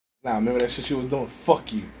Nah, remember that shit you was doing?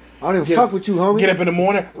 Fuck you. I don't even fuck with you, homie. Get up in the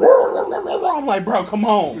morning. I'm like, bro, come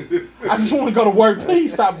on. I just want to go to work.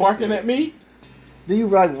 Please stop barking at me. Do you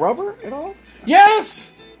like rubber at all?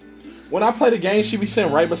 Yes. When I play the game, she be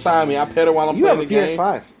sitting right beside me. I pet her while I'm playing the game. You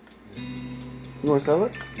have a PS5. You want to sell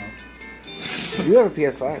it? No. You have a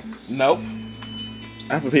PS5. Nope.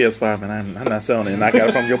 I have a PS5 and I'm not selling it. And I got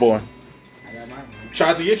it from your boy.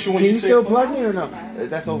 Tried to get you when Can you you still plug me or no?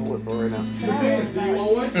 That's over with for right now.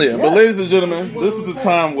 Yeah, but ladies and gentlemen, this is the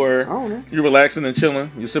time where you're relaxing and chilling.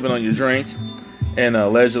 You're sipping on your drink, and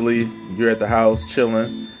allegedly you're at the house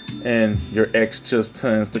chilling, and your ex just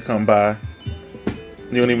tends to come by.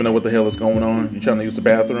 You don't even know what the hell is going on. You're trying to use the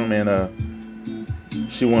bathroom, and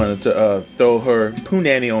she wanted to throw her poo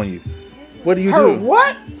nanny on you. What do you do? Her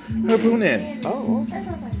what? Her poo nanny. Oh, that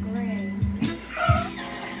sounds like great.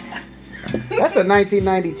 That's a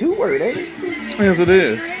 1992 word, ain't it? Yes, it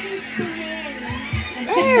is.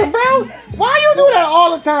 Damn, bro. Why you do that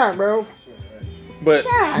all the time, bro? But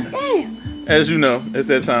God damn. as you know, it's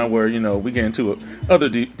that time where, we get into other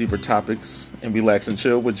deeper topics and relax and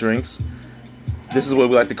chill with drinks. This is what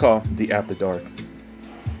we like to call the After Dark.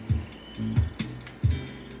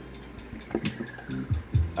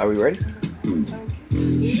 Are we ready?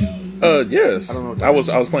 Yes. I don't know. I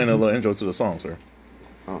was playing a little intro to the song, sir.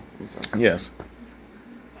 Oh, I'm sorry. Yes.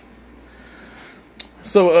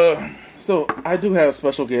 So I do have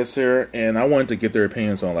special guests here, and I wanted to get their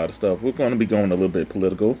opinions on a lot of stuff. We're going to be going a little bit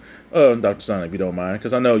political, Dr. Son, if you don't mind,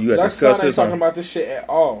 because I know you had discussed this. Dr. Son ain't talking about this shit at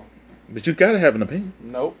all. But you gotta have an opinion.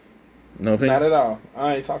 Nope. No opinion. Not at all.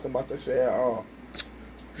 I ain't talking about this shit at all.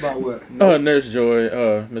 About what? Nope. Nurse Joy,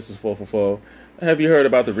 Mrs. 444. Have you heard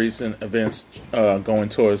about the recent events going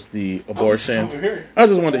towards the abortion? I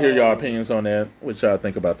just wanted to hear your opinions on that. What y'all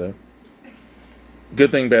think about that?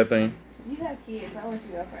 Good thing, bad thing? You have kids. I want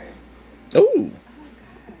you to go first. Ooh.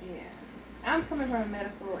 Yeah. I'm coming from a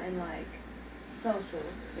medical and, social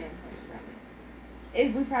standpoint from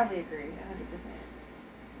it. We probably agree 100%.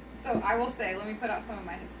 So I will say, let me put out some of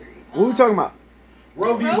my history. What are we talking about?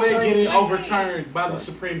 Roe v. Wade getting overturned by the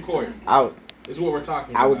Supreme Court. Is what we're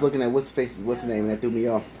talking about. I was looking at what's his name, and that threw me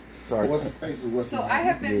off. Sorry. What's the face of what's So I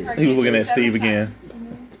have been pregnant. He was looking at Steve 7 again.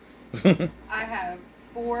 times. I have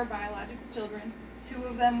 4 biological children. 2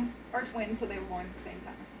 of them are twins, so they were born at the same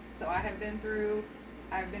time. So I've been through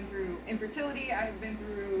infertility, I have been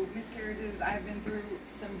through miscarriages, I have been through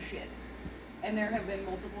some shit. And there have been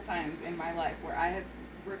multiple times in my life where I have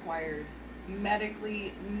required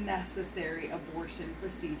medically necessary abortion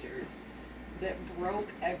procedures that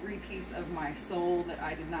broke every piece of my soul that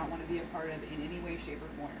I did not want to be a part of in any way, shape, or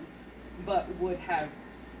form, but would have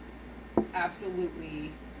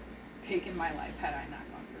absolutely taken my life had I not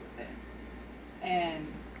gone through with it.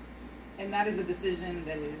 And that is a decision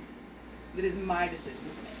that is my decision to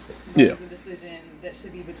make. That is a decision that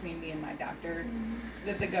should be between me and my doctor,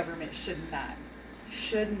 that the government should not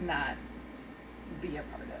be a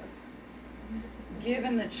part of.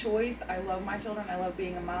 Given the choice, I love my children, I love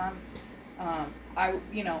being a mom. I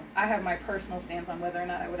have my personal stance on whether or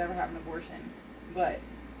not I would ever have an abortion, but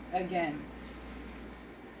again,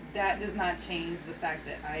 that does not change the fact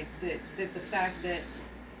that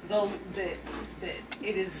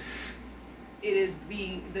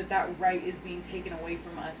that right is being taken away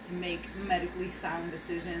from us to make medically sound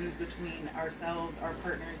decisions between ourselves, our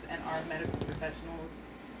partners, and our medical professionals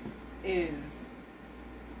is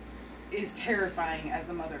terrifying as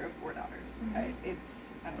a mother of 4 daughters.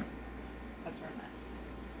 That's where I'm at.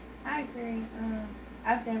 I agree.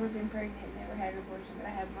 I've never been pregnant, never had an abortion, but I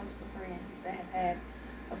have multiple friends that have had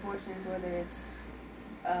abortions, whether it's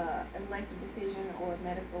an elective decision or a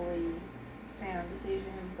medically sound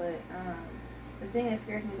decision. But the thing that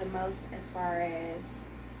scares me the most as far as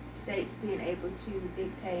states being able to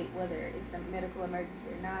dictate whether it's a medical emergency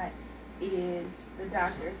or not is the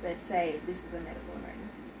doctors that say this is a medical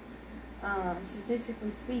emergency. Statistically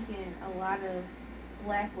speaking, a lot of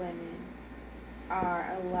black women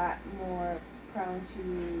are a lot more prone to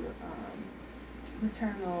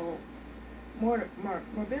maternal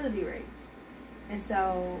morbidity rates. And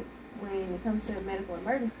so when it comes to medical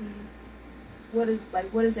emergencies, what does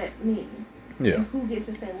that mean? Yeah. And who gets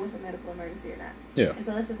to say what's a medical emergency or not? Yeah. And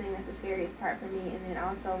so that's the thing that's the scariest part for me. And then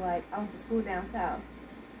also, I went to school down south,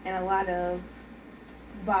 and a lot of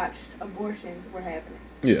botched abortions were happening.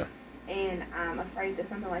 Yeah. And I'm afraid that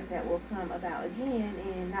something like that will come about again,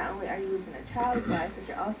 and not only are you losing a child's life, but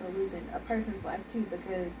you're also losing a person's life too,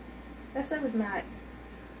 because that stuff is not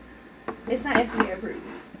FDA approved.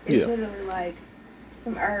 It's literally like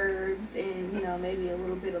some herbs and, maybe a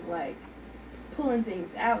little bit of pulling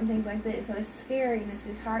things out and things like that. And so it's scary and it's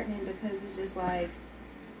disheartening because it's just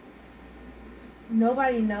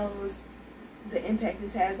nobody knows the impact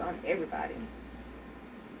this has on everybody.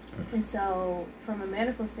 And so, from a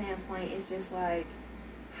medical standpoint, it's just like,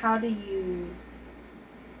 how do you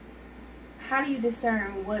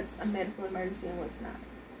discern what's a medical emergency and what's not?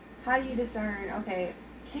 How do you discern, okay,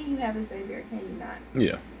 can you have this baby or can you not?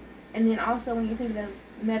 Yeah. And then also, when you think of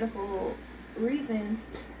medical reasons,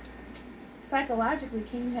 psychologically,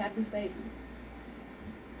 can you have this baby?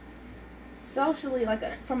 Socially, like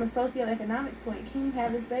from a socioeconomic point, can you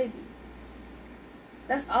have this baby?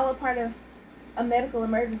 That's all a part of a medical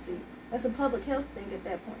emergency. That's a public health thing at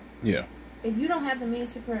that point. Yeah. If you don't have the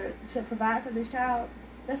means to provide for this child,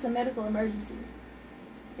 that's a medical emergency.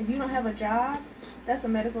 If you don't have a job, that's a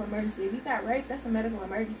medical emergency. If you got raped, that's a medical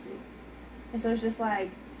emergency. And so it's just like,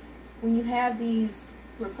 when you have these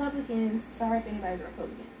Republicans, sorry if anybody's a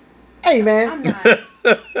Republican. Hey, man. I'm not.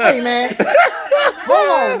 Hey, man.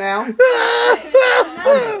 Hold on now.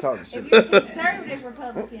 I'm just talking shit. If you're a conservative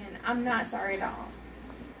Republican, I'm not sorry at all.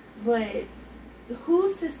 But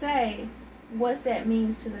who's to say what that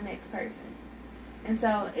means to the next person? And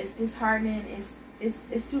so it's disheartening.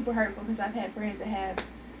 It's super hurtful because I've had friends that have,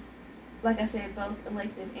 like I said, both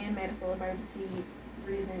elective and medical emergency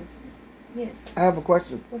reasons. Yes. I have a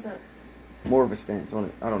question. What's up? More of a stance on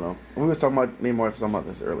it. I don't know. We were talking about, me and Mark was talking about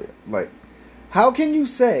this earlier. Like, how can you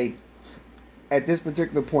say, at this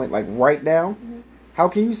particular point, like right now, how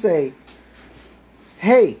can you say,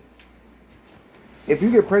 hey, if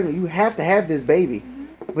you get pregnant, you have to have this baby,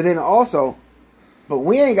 but then also, but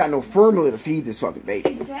we ain't got no formula to feed this fucking baby.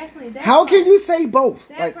 Exactly. How can you say both?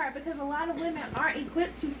 That Like, part, because a lot of women aren't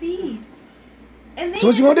equipped to feed. And then, so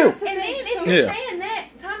what you gonna do? And then if you're saying that,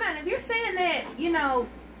 time out, if you're saying that, you know,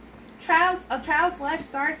 a child's life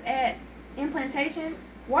starts at implantation,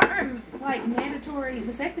 why are like mandatory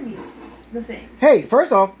vasectomies the thing? hey,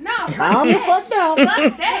 first off, No, calm the fuck down.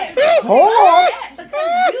 Fuck that. Hold Fuck on. that,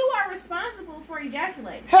 because you are responsible for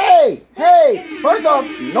ejaculating. Hey, first off,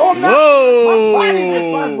 no, I'm not. Whoa. My body's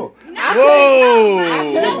responsible.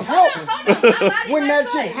 Whoa. can't help Hold on. when that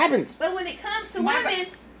shit happens. But when it comes to women,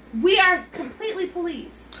 we are completely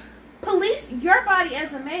policed. Police your body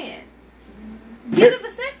as a man. Get a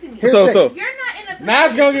vasectomy. Here's So- the so- thing. You're not in a position. Now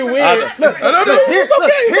it's gonna get weird.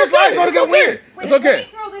 Here's why it's gonna get weird. Wait, It's okay. Let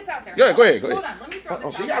me throw this out there. Go ahead. Hold on, let me throw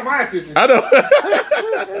this She out got there. my attention. I know.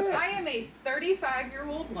 I am a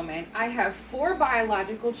 35-year-old woman. I have 4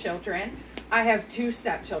 biological children. I have 2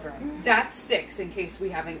 stepchildren. That's 6 in case we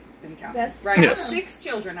haven't been counting. That's right. Yes. 6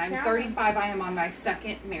 children. I'm Count 35. I am on my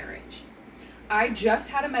 2nd marriage. I just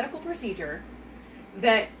had a medical procedure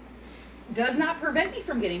that does not prevent me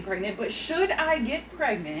from getting pregnant, but should I get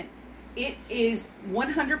pregnant, it is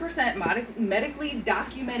 100% medically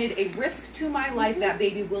documented a risk to my life. That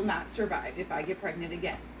baby will not survive if I get pregnant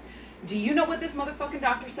again. Do you know what this motherfucking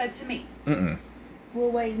doctor said to me? Mm-mm.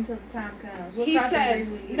 We'll wait until the time comes. We'll He cross the said, bridge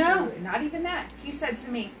when we get no, to it. not even that. He said to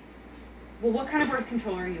me, well, what kind of birth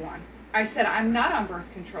control are you on? I said, I'm not on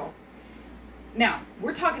birth control. Now,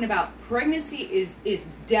 we're talking about pregnancy is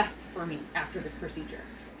death for me after this procedure.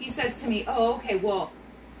 He says to me, oh, okay, well,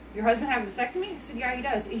 your husband have a vasectomy? I said, yeah, he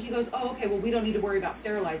does. He goes, oh, okay, well, we don't need to worry about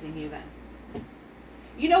sterilizing you then.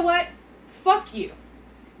 You know what? Fuck you.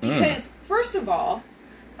 Because, first of all,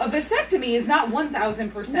 a vasectomy is not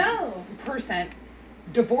 1,000%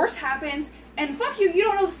 divorce happens, and fuck you, you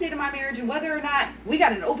don't know the state of my marriage and whether or not we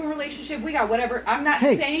got an open relationship, we got whatever. I'm not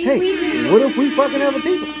saying we do. What if we fucking other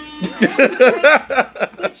people?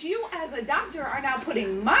 But you as a doctor are now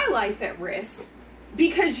putting my life at risk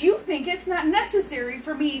because you think it's not necessary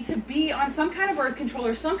for me to be on some kind of birth control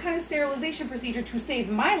or some kind of sterilization procedure to save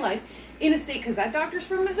my life in a state, because that doctor's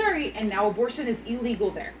from Missouri and now abortion is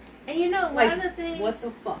illegal there. And you know, one of the things What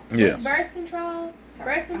the fuck? Yeah. with birth control,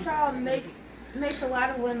 makes a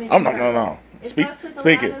lot of women. Oh, no. It Speak fucks with a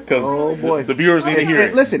it, lot of because Oh, boy. the viewers need to hear Hey,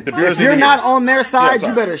 it. listen, The viewers if need you're to not hear it. on their side, Yeah,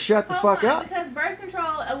 you better shut the Hold fuck on, up. because birth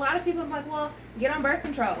control, a lot of people are like, well, get on birth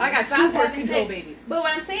control. I got Stop 2 birth having control sex. babies. But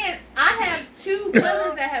what I'm saying, I have 2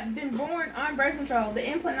 brothers that have been born on birth control, the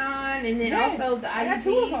Implanon, and then Yeah, also the IUD. I got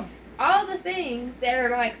 2 of them. All the things that are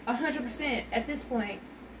like 100% at this point.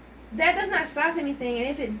 That does not stop anything, and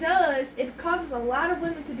if it does, it causes a lot of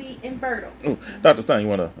women to be infertile. Ooh, Dr. Stein, you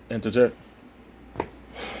want to interject?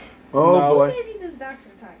 Oh, No. Who boy. gave you this doctor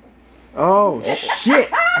title? Oh, shit.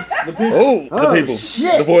 The people, Oh, Oh, the people.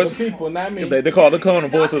 shit. The the voice. people, not me. They call the voice of the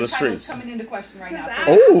Doctor title's streets. coming into question right now. Because So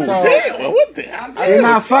Oh, So- damn. Well, what the? I'm They're saying,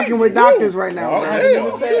 not fucking with doctors right now, Oh, bro. I haven't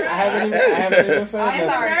even said. I haven't even said I'm As a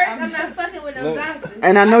that. sorry. nurse, I'm I'm not just- fucking with no Look. doctors.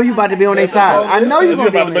 And I know you about to be on their side. I know you're Listen, going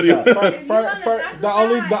to be on you their about to side. be-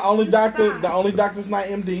 The only doctor's not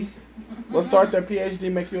MD. Let's start that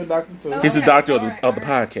PhD, make you a doctor too. He's the Okay, doctor all right, of the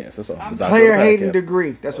all right. podcast. That's all. I'm The doctor Player of the hating podcast.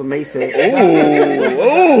 degree. That's what May said.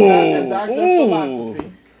 Ooh, Doctor of ooh,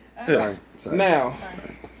 philosophy. Sorry. Sorry. Now,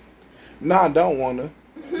 I don't wanna,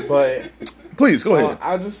 but Please go ahead.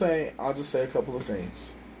 I'll just say a couple of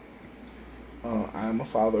things. I am a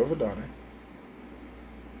father of a daughter.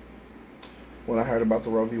 When I heard about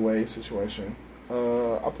the Roe v. Wade situation,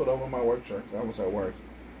 I put over my work truck. I was at work,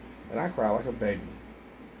 and I cried like a baby.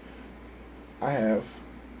 I have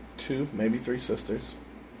 2, maybe 3 sisters.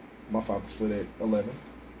 My father split at 11.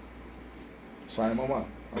 So I am my mom.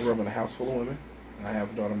 I grew up in a house full of women, and I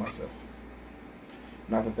have a daughter myself.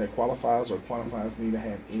 Not that that qualifies or quantifies me to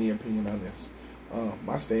have any opinion on this.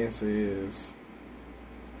 My stance is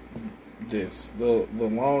this. The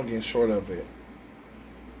long and short of it.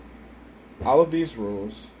 All of these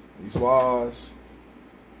rules, these laws,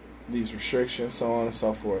 these restrictions, so on and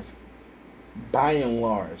so forth, by and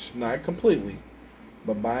large, not completely,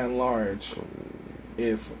 but by and large,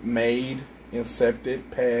 is made, incepted,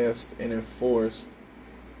 passed, and enforced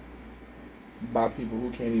by people who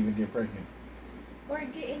can't even get pregnant. Or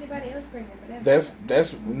get anybody else pregnant. But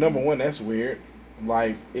That's number one. That's weird.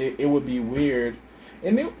 Like it would be weird,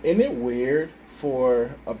 isn't it weird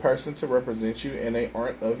for a person to represent you and they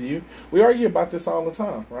aren't of you? We argue about this all the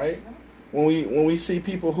time, right? When we see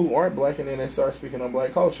people who aren't black and then they start speaking on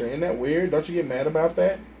black culture, isn't that weird? Don't you get mad about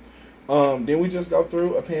that? Then we just go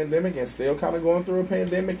through a pandemic and still kind of going through a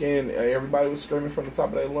pandemic, and everybody was screaming from the top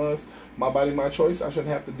of their lungs, "My body, my choice." I shouldn't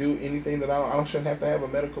have to do anything that I don't shouldn't have to have a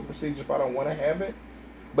medical procedure if I don't want to have it.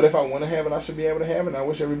 But if I want to have it, I should be able to have it. And I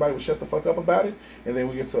wish everybody would shut the fuck up about it. And then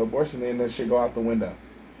we get to abortion, and that shit go out the window.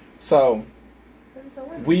 So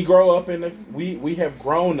we grow up we have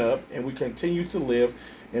grown up, and we continue to live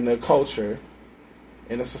in a culture,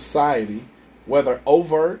 in a society, whether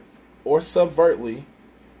overt or subvertly,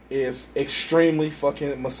 is extremely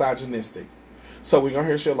fucking misogynistic. So we're gonna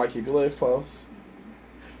hear shit like keep your legs closed,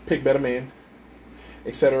 pick better men,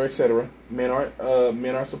 etc., etc. Men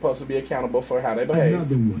are supposed to be accountable for how they behave.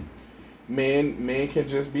 Another one. Men can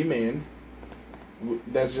just be men.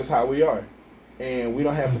 That's just how we are, and we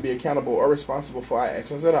don't have to be accountable or responsible for our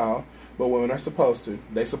actions at all. But women are supposed to.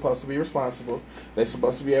 They're supposed to be responsible. They're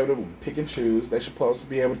supposed to be able to pick and choose. They're supposed to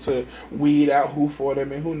be able to weed out who for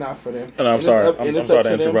them and who not for them. And I'm sorry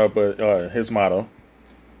to interrupt, but his motto: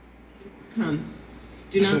 "Come,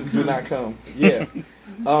 do not come." Do not come. Yeah.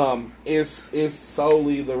 It's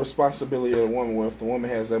solely the responsibility of the woman. Well, if the woman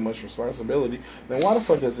has that much responsibility, then why the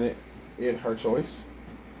fuck isn't it her choice?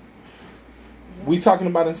 We talking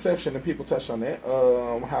about inception, and people touched on that.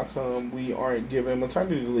 How come we aren't giving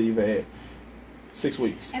maternity leave at 6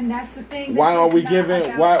 weeks? And that's the thing. Why are we giving?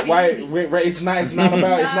 It's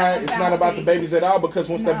not about the babies at all. Because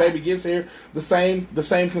once that baby gets here, the same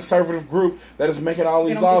conservative group that is making all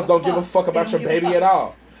these laws don't give a fuck about your baby at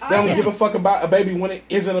all. They don't give a fuck about a baby when it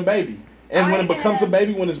isn't a baby, and when it becomes a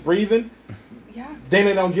baby, when it's breathing, then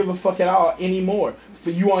they don't give a fuck at all anymore. For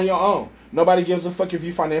you on your own. Nobody gives a fuck if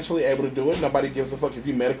you're financially able to do it. Nobody gives a fuck if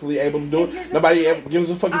you're medically able to do it. Nobody gives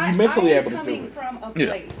a fuck if you're mentally able to do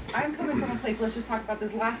it. I'm coming from a place, let's just talk about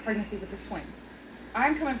this last pregnancy with his twins.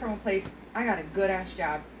 I'm coming from a place, I got a good ass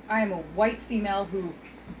job. I am a white female who,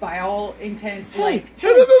 by all intents, let us be.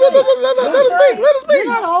 You're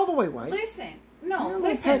not all the way white. Listen,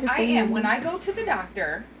 I am. When I go to the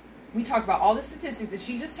doctor, we talk about all the statistics that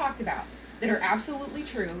she just talked about that are absolutely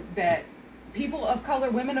true, that people of color,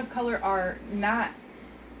 women of color are not,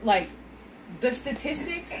 like, the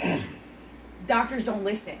statistics, doctors don't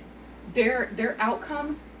listen. Their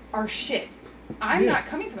outcomes are shit. I'm not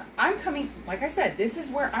coming from that. I'm coming, like I said, this is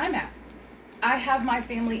where I'm at. I have my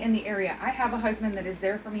family in the area. I have a husband that is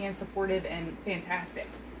there for me and supportive and fantastic.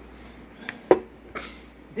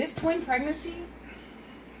 This twin pregnancy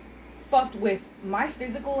fucked with my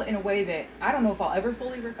physical in a way that I don't know if I'll ever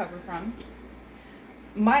fully recover from.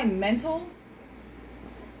 My mental...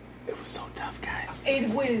 It was so tough, guys. It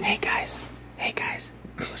was... Hey, guys.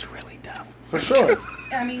 It was really tough. For sure.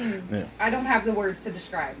 I mean, I don't have the words to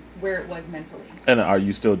describe where it was mentally. And are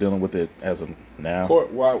you still dealing with it as of now?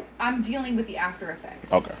 Wow. I'm dealing with the after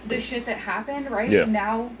effects. Okay. The shit that happened, right? Yeah.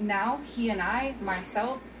 Now, he and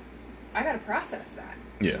myself, I gotta process that.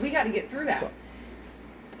 Yeah. We gotta get through that.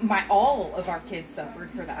 All of our kids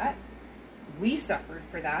suffered for that. We suffered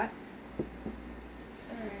for that.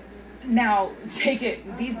 Now,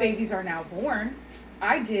 these babies are now born.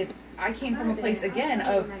 I came from a place, again,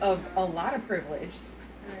 of a lot of privilege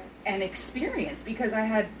and experience because I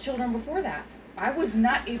had children before that. I was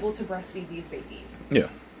not able to breastfeed these babies. Yeah.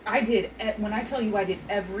 When I tell you I did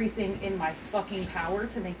everything in my fucking power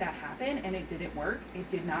to make that happen and it didn't work, it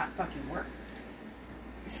did not fucking work.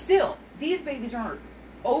 Still, these babies are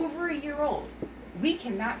over a year old. We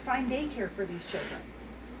cannot find daycare for these children.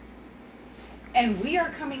 And we are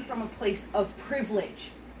coming from a place of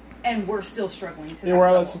privilege, and we're still struggling to Yeah, where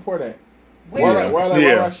I like support that. Where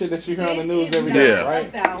that shit that you hear on the news every day, right?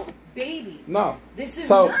 About babies. No. This is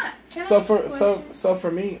so, not. So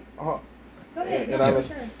for me, Go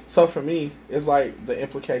ahead. so for me, it's like the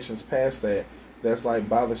implications past that that's like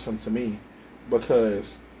bothersome to me,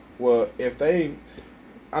 because if they,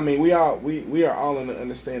 I mean, we are all in the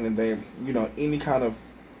understanding that, you know, any kind of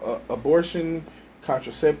abortion,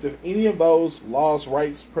 contraceptive, any of those laws,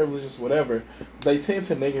 rights, privileges, whatever, they tend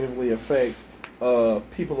to negatively affect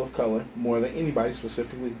people of color more than anybody,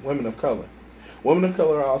 specifically women of color. Women of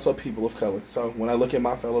color are also people of color. So when I look at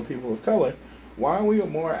my fellow people of color, why are we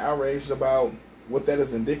more outraged about what that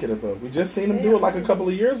is indicative of? We just seen them do it like a couple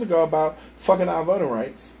of years ago about fucking our voting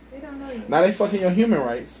rights. They don't know you. Now they fucking your human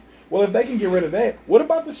rights. Well, if they can get rid of that, what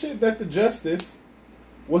about the shit that the justice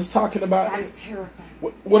was talking about? That's terrifying.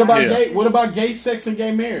 What about gay? What about gay sex and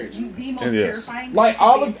gay marriage? The most terrifying. Like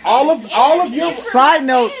all of your side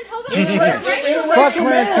note. Fuck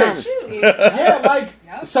Clarence. Yeah, like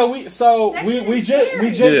so we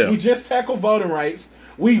just tackled voting rights.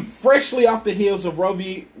 We freshly off the heels of Roe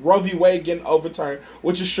v. Wade getting overturned,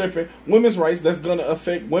 which is stripping women's rights. That's going to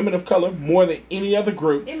affect women of color more than any other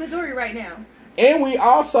group in Missouri right now. And we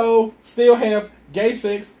also still have gay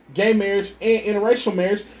sex, gay marriage, and interracial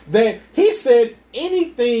marriage. That he said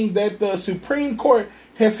anything that the Supreme Court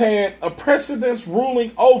has had a precedence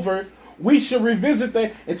ruling over, we should revisit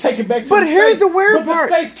that and take it back to the states. But here's the weird part.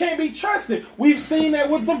 The states can't be trusted. We've seen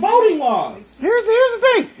that with the voting laws. Here's the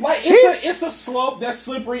thing. Like it's a slope that's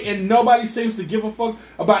slippery, and nobody seems to give a fuck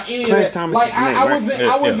about any Clarence of that. Thomas Like I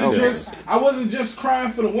I wasn't just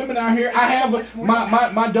crying for the women out here. I have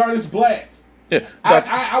my daughter's black. Yeah,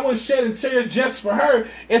 I was shedding tears just for her.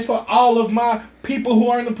 It's for all of my people who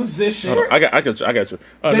are in a position. I got you.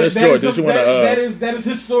 That's George. Did you want to? That is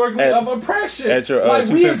historically of oppression. At your like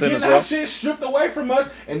 2 we is cents in getting as well? our shit stripped away from us,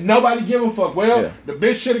 and nobody give a fuck. Well, the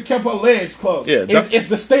bitch should have kept her legs closed. Yeah, it's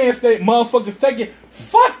the stance that motherfuckers taking.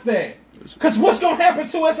 Fuck that. Cause what's gonna happen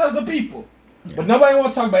to us as a people? Yeah. But nobody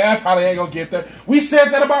want to talk about. I probably ain't gonna get there. We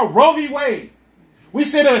said that about Roe v. Wade. We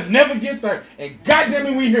said it'll never get there, and goddamn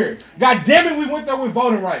it, we here. Goddamn it, we went there with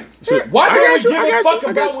voting rights. Sure. Why don't we give a fuck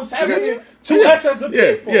about what's happening to us as a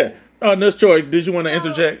people? Yeah. Nurse Joy, did you want to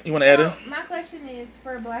interject? You want to add in? My question is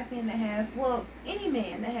for black men that have, any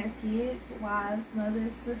man that has kids, wives,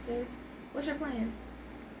 mothers, sisters, what's your plan?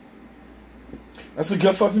 That's a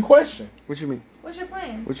good fucking question. What you mean? What's your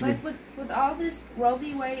plan? What you mean? With all this Roe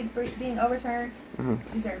v. Wade being overturned,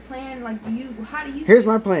 is there a plan? Like, how do you? Here's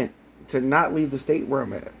my plan. To not leave the state where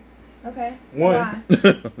I'm at. Okay. Why?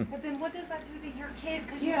 But then what does that do to your kids?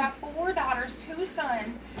 Because you have 4 daughters, 2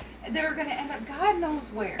 sons. They're going to end up God knows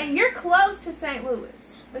where. And you're close to St. Louis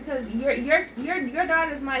because your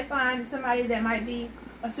daughters might find somebody that might be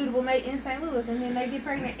a suitable mate in St. Louis, and then they get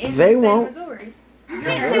pregnant in the state of Missouri.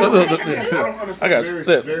 I don't understand the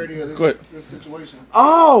severity of this situation.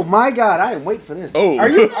 Oh my God! I didn't wait for this. Oh, are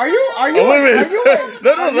you? Oh, wait a minute.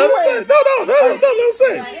 No, let him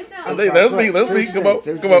say. Let's speak. Come on.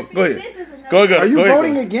 Go ahead. Go ahead. Are you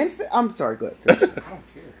voting against it? I'm sorry. Go ahead. I don't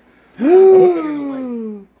care.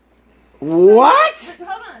 What? Hold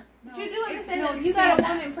on. But you do understand that if you got a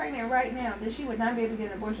woman pregnant right now, that she would not be able to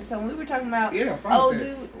get an abortion. So when we were talking about, dude, that's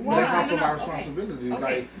also my responsibility. Okay.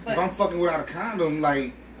 Like, if I'm fucking without a condom,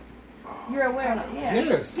 like, you're aware of it. Yeah.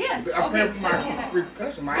 Yes. Yeah. I prepare for my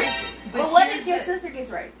repercussion, my actions. But what if your sister gets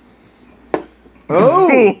raped?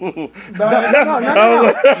 Oh! No.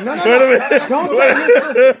 Don't say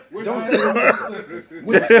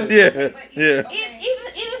his sister. Yeah.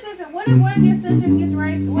 Either sister. What if one of your sisters gets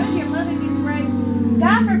raped? What if your mother gets raped?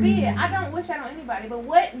 God forbid. I don't wish that on anybody. But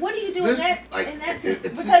what do you do in that?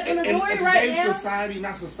 Because in Missouri right now, today's society,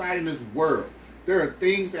 not society in this world. There are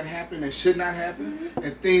things that happen that should not happen,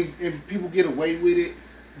 and people get away with it.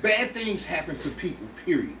 Bad things happen to people.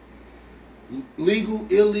 Period. Legal,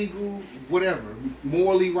 illegal, whatever.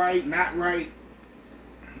 Morally right, not right.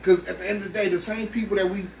 Because at the end of the day, the same people that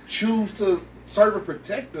we choose to serve and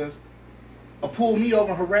protect us will pull me over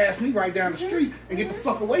and harass me right down the street and get the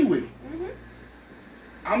fuck away with it.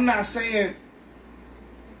 I'm not saying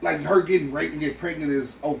like her getting raped and getting pregnant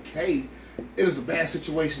is okay. It is a bad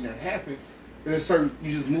situation that happened. And it's certain,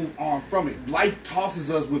 you just move on from it. Life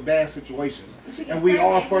tosses us with bad situations, and we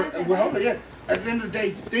all at the end of the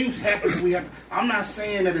day, things happen. I'm not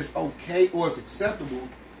saying that it's okay or it's acceptable,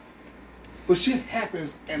 But shit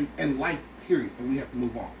happens in life, period, and we have to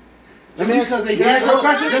move on. Let Just me because they can I ask you a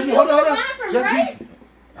question? just hold on. Just right? be,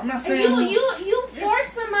 I'm not And saying you force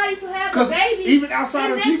somebody to have a because baby even outside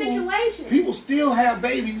in of that people, situation. people still have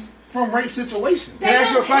babies from rape situations. Can I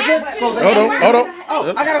ask you a question? So they Hold on.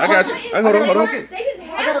 Oh, I got a I got question. you. Hold on. They didn't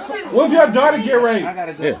have to. What if your daughter get raped? I got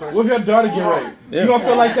a good Yeah. question. What if your daughter get raped? Yeah. You don't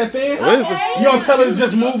feel like that then? What is it? You don't tell her to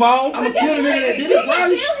just move on? I'm gonna kill the nigga that did You it, can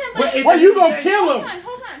probably. kill him, But if Well, you gonna they- kill Hold him. on.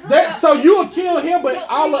 That so you'll kill him, but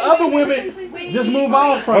all the other women just move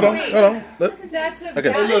on from Hold on. him. Hold on. Let- That's a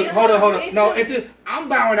Okay. Hey, look, it's hold a- on. it's No, a- I'm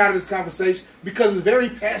bowing out of this conversation because it's very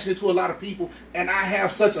passionate to a lot of people, and I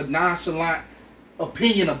have such a nonchalant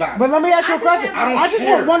opinion about But it. let me ask you a question. I don't I just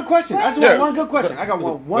care. want one question. I just Yeah. want one good question. I got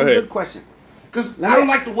one ahead. good question. Because Let I me- don't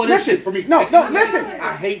like the what if listen. shit for me. No, listen.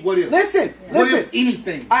 I hate what if. Listen, What listen. if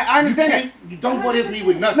anything? I understand that. You don't what if me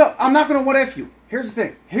with nothing. No, I'm not going to what if you. Here's the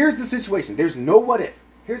thing. Here's the situation. There's no what if.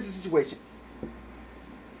 Here's the situation.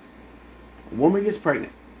 A woman gets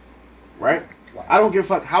pregnant, right? I don't give a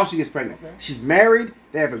fuck how she gets pregnant. Okay. She's married.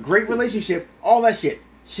 They have a great relationship. All that shit.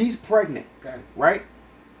 She's pregnant, Got it. right?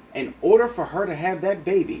 In order for her to have that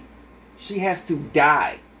baby, she has to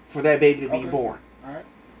die for that baby to be Okay. born. All right.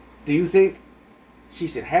 Do you think she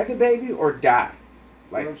should have the baby or die?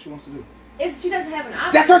 Like, Whatever she wants to do. She doesn't have an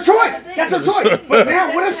option. that's her choice. That's her That's choice. But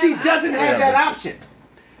now, what if she doesn't have that option?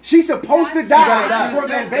 She's supposed to die for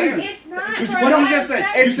that baby. It's not. Because for what did you her just say? to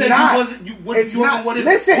You It's said not. you wasn't. You what? It's You not. what if?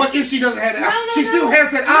 Listen. What if she doesn't have that No, option? no, She still no.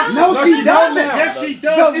 has that option. No, she doesn't. Yes, she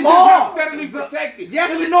does. The It's law. just not federally protected. Yes.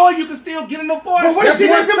 Illinois, you can still get an abortion. But what if she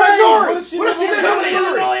lives in Missouri? What if she lives in Missouri?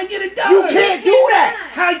 Illinois and get it done? You can't do that.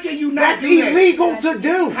 How can you not That's do that? illegal to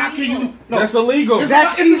do. How can you? No. That's illegal. It's,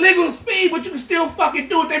 That's it's illegal to speed, but you can still fucking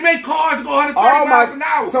do it. They make cars go 130 Oh, my- miles an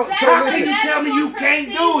hour. so how listen. can you tell me you can't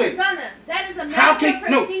do it? That is a How medical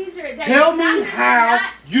can no? procedure. That Tell is me not- how not-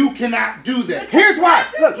 you cannot do that. Here's why.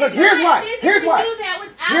 Look, Doctors here's cannot why. physically Here's why. do that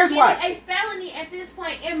without Here's why. getting a felony at this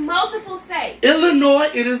point in multiple states. Illinois,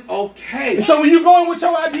 it is okay. And so when you go in with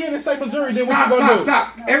your idea and they say Missouri, then what you gonna do?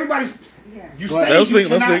 Stop. Everybody's. You Go ahead. say Let's you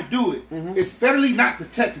speak, let's cannot speak. do it. It's federally not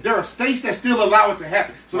protected. There are states that still allow it to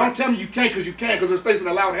happen. So don't tell me you can't because you can, because there's states that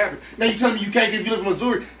allow it to happen. Now you tell me you can't if you live in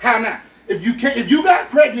Missouri. How not? If you can't, if you got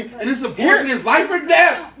pregnant and this abortion is life or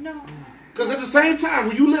death. No. Because at the same time,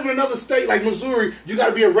 when you live in another state like Missouri, you got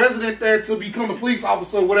to be a resident there to become a police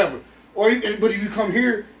officer or whatever. But if you come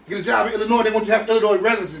here, get a job in Illinois, they want you to have Illinois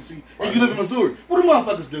residency, and you live in Missouri. What do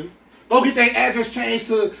motherfuckers do? Go get their address changed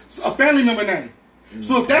to a family member name.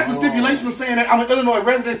 So if that's the stipulation of saying that I'm an Illinois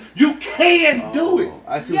resident, you can do it.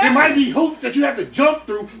 I see. It might be hoops that you have to jump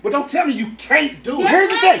through, but don't tell me you can't do Your it. Here's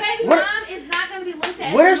the black thing. baby What- mom is not going to be looked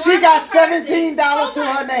at. What as if she a got normal person. $17 to Hold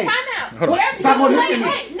her on, name? Time out. Hold on. There's Stop no what way- hitting me.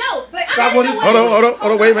 wait, no, but Stop I'm what not hitting gonna me.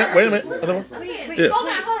 Hold on, wait a minute. Listen, Hold on. listen, Yeah.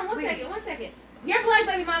 Hold on, one second. Your black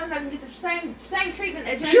baby mama's not gonna get the same treatment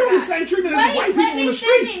as She don't get the Jennifer. same treatment as Wait, the white let people in me the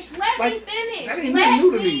streets. finish. Let Like, me finish. that ain't nothing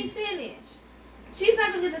new to me. finish. She's not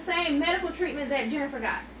gonna get the same medical treatment that Jennifer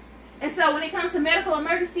got. And so when it comes to medical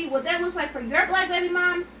emergency, what that looks like for your black baby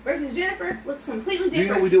mom versus Jennifer looks completely different. Do you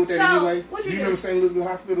know what we did with that so, anyway? What Do you you do? remember St. Elizabeth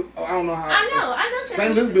Hospital? Oh, I don't know how. I know.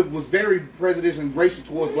 St. Elizabeth was very prejudicial and racial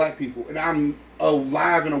towards black people, and I'm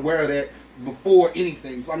alive and aware of that before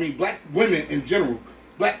anything. So I mean, black women in general,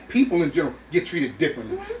 black people in general, get treated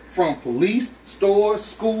differently from police, stores,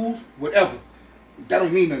 schools, whatever. That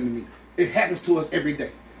don't mean nothing to me. It happens to us every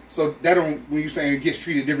day. So that don't when you're saying it gets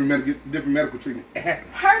treated different medical treatment, it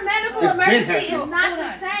happens. Her medical It's been emergency happening. is not Hold the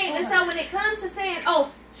on, same. And hold so when it comes to saying,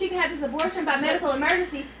 oh, she can have this abortion by medical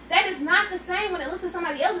emergency, that is not the same when it looks at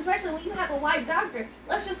somebody else, especially when you have a white doctor.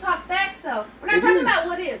 Let's just talk facts, though. We're not It talking is. about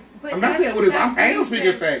what ifs. But I'm not saying what it is. I ain't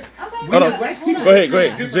speaking fact. Okay. Hold on. Black Hold people on. Go ahead.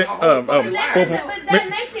 treated Jen- different our whole fucking lives. But that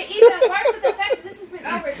makes it even worse with the fact that this has been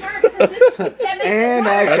overturned because that makes And it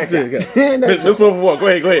I worse. That's it. check out. Just move forward. Go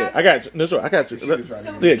ahead. I got you. No, sure. I got you. She was trying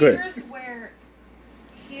So Yeah, go ahead.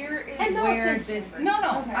 here is And no where offense, this. Jennifer.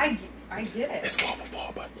 No, Okay. I get it. It's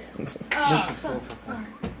 4 but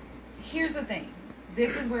Here's the thing.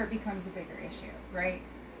 This is where it becomes a bigger issue, right?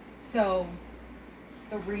 So,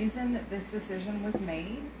 the reason that this decision was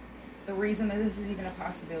made, the reason that this is even a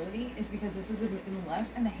possibility, is because this has been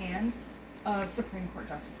left in the hands of Supreme Court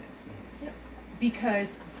justices. Yep. Because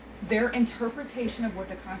their interpretation of what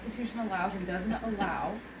the Constitution allows and doesn't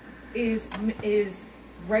allow is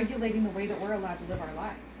regulating the way that we're allowed to live our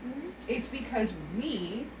lives. Mm-hmm. It's because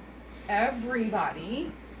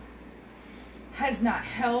everybody has not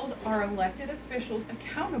held our elected officials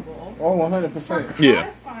accountable Oh, for 100%. Yeah.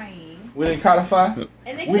 codifying. We didn't codify.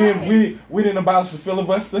 And they We didn't abolish the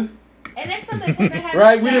filibuster. And that's something that they have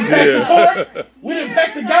Right? We didn't pack the court. We didn't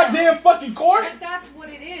pack the goddamn goddamn fucking court. But that's what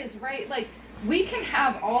it is, right? Like, we can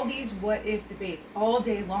have all these what if debates all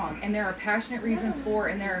day long, and there are passionate reasons for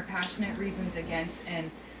and there are passionate reasons against,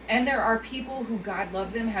 and there are people who, God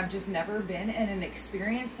love them, have just never been in an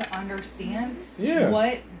experience to understand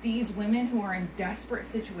what these women who are in desperate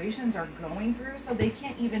situations are going through, so they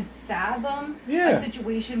can't even fathom a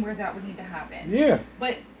situation where that would need to happen. Yeah.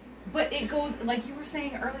 But it goes, like you were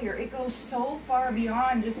saying earlier, it goes so far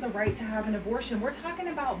beyond just the right to have an abortion. We're talking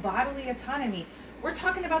about bodily autonomy. We're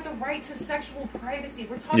talking about the right to sexual privacy.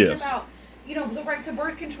 We're talking about, you know, the right to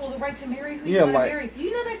birth control, the right to marry who you want to marry.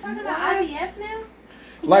 You know they're talking about IVF now?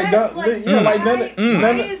 Like,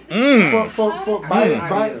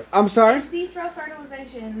 I'm sorry? Vitro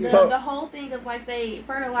fertilization. The whole thing of like they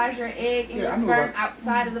fertilize your egg and your sperm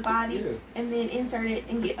outside of the body and then insert it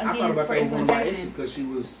and get I thought again about for that with one of my exes implantation. because she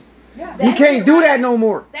was. You can't do that no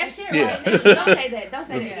more. That shit right now. Don't say that. Don't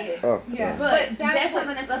say that again. Oh, But that's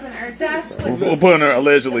something that's up in the earth too. That's what We're putting her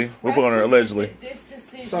allegedly. We're putting her allegedly. that this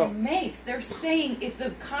decision makes. They're saying if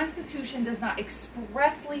the Constitution does not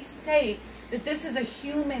expressly say that this is a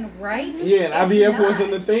human right. Yeah, and IVF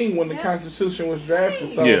wasn't the thing when the Constitution was drafted.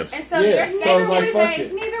 So And so it's like, fuck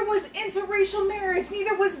it. Neither was interracial marriage.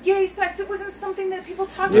 Neither was gay sex. It wasn't something that people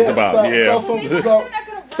talked Yeah, about. so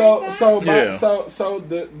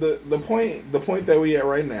the point that we at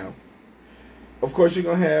right now, of course you're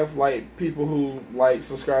gonna have like people who like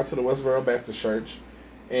subscribe to the Westboro Baptist Church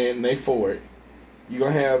and they for it. You're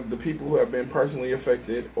gonna have the people who have been personally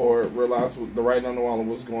affected or realize the writing on the wall of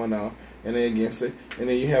what's going on and they're against it, and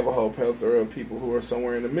then you have a whole plethora of people who are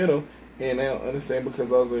somewhere in the middle and they don't understand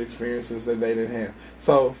because those are experiences that they didn't have.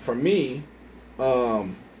 So for me,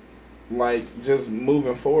 like just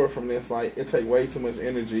moving forward from this, like it take way too much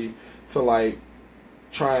energy to like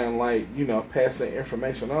try and like, you know, pass that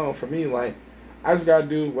information on. For me, like I just gotta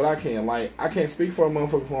do what I can. Like I can't speak for a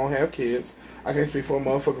motherfucker who don't have kids. I can't speak for a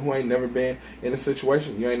motherfucker who ain't never been in a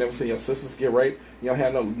situation. You ain't never seen your sisters get raped. You don't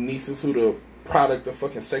have no nieces who the product of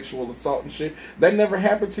fucking sexual assault and shit. That never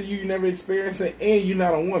happened to you. You never experienced it, and you're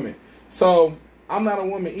not a woman. So I'm not a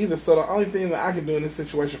woman either. So the only thing that I can do in this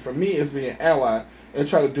situation for me is be an ally and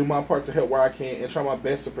try to do my part to help where I can and try my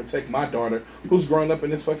best to protect my daughter who's growing up in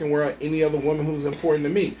this fucking world, any other woman who's important to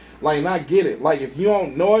me. Like, and I get it. Like, if you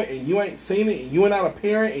don't know it and you ain't seen it and you ain't not a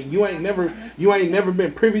parent and you ain't never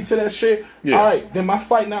been privy to that shit, all right, then my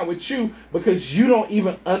fight not with you because you don't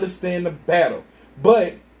even understand the battle.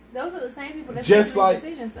 But those are the same people that just make like,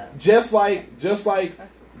 decisions, though. just like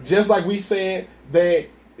we said that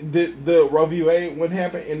the Roe v. Wade wouldn't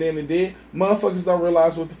happen, and then it did. Motherfuckers don't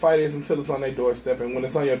realize what the fight is until it's on their doorstep, and when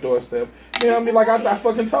it's on your doorstep, you know what I mean? Like I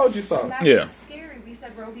fucking told you so. That's scary. We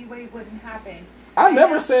said Roe v. Wade wouldn't happen. I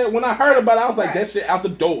never said, when I heard about it, I was like, that shit out the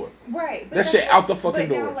door. Right. That shit out the fucking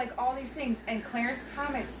door. Now, like all these things, and Clarence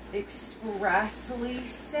Thomas expressly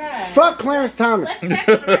said. Fuck Clarence Thomas. Let's check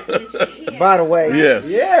the rest of the shit. By the way. Yes.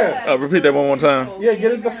 Yeah. Repeat that one more time. Yeah,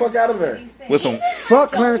 get it the fuck out of there. With some.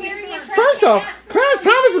 Fuck Clarence. First off, Clarence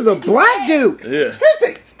Thomas is a black dude. Yeah. Here's the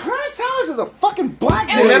thing. Clarence Thomas is a fucking black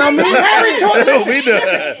dude. And then I'm married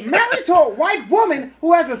to a white woman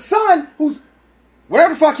who has a son who's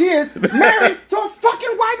whatever the fuck he is, married to a fucking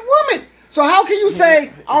white woman. So how can you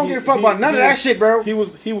say I don't give a fuck about none of that shit, bro? He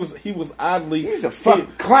was oddly. He's a fucking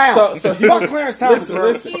clown. So fuck Clarence Thomas, bro.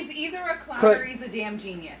 Listen. He's either a clown or he's a damn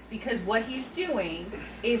genius, because what he's doing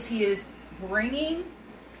is he is bringing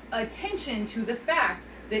attention to the fact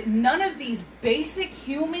that none of these basic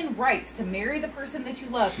human rights to marry the person that you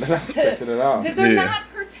love, they're not protected at all. They're not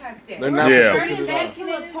protected. They're not Turning protected back at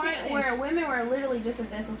to a point where women were literally just a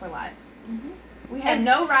vessel for life. We had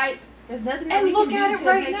no rights. There's nothing that we look can at do it to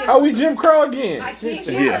right make now. it. Oh, we Jim Crow again. I can't.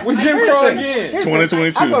 Yeah. We Jim Crow again.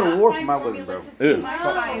 2022. I go to war for my women, bro. My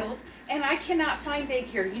child, and I cannot find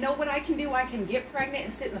daycare. You know what I can do? I can get pregnant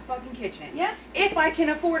and sit in the fucking kitchen. Yeah. If I can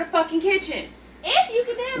afford a fucking kitchen. If you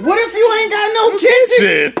can damn. What if you ain't got no kitchen?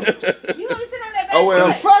 Shit. You gonna be sitting on that back? Oh well.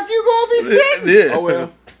 The fuck you gonna be sitting? Yeah. Oh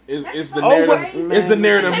well. It's the Oh, narrative. wait. It's the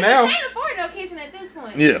narrative Because now. you can't afford no kitchen at this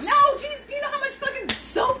point. Yes. No, Jesus, do you know how much fucking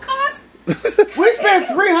soap costs? We spent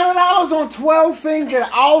 $300 on 12 things at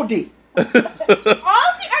Aldi. Aldi, are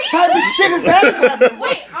you Type of shit is that?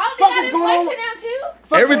 Wait, Aldi Fuck got is going on? inflation now too?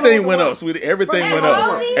 Everything went up, sweetie. Everything At went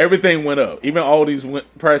up. Aldi? Everything went up. Even all these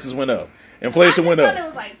prices went up. Inflation went I just thought up. it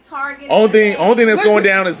was like Target. Only thing that's going Listen,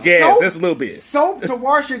 down is gas. soap- That's a little bit. Soap to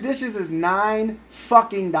wash your dishes is $9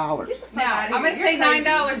 fucking dollars. Now, I'm going to say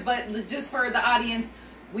 $9, but just for the audience,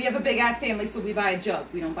 we have a big ass family, so we buy a jug.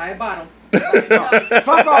 We don't buy a bottle. We buy a jug.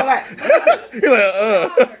 Fuck all that.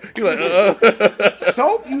 You're like,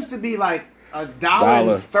 Soap used to be like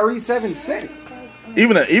 $1.37.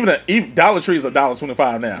 even Dollar Tree is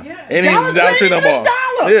 $1.25 now. Yeah. Ain't even Dollar Tree no more.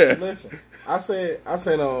 Yeah. Listen, I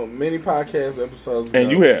said on many podcast episodes ago,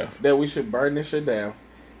 And you have. that we should burn this shit down.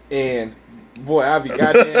 And boy, I'll be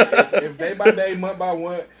goddamn if day by day, month by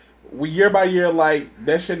month, year by year, like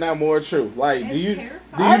that shit not more true. Like, do you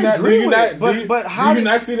not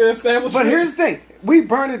see the establishment? But here's the thing: we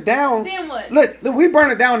burn it down. Then what? Look, we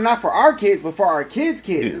burn it down not for our kids, but for our kids'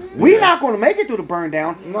 kids. Yeah. We not going to make it through the burn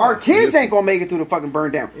down. No. Our kids ain't going to make it through the fucking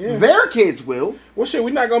burn down. Yeah. Their kids will. Well, shit,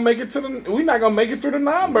 we're not gonna make it through the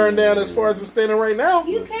non-burn down as far as it's standing right now.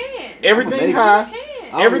 You can. Everything You high,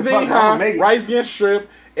 can. everything high, rice getting stripped,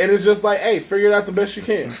 and it's just like, hey, figure it out the best you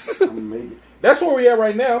can. That's where we at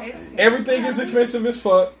right now. Everything is expensive as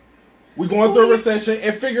fuck. We going through a recession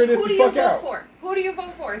and figuring it the fuck out. Who do you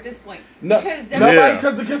vote for at this point? Nobody,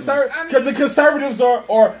 Democrats- because the conservatives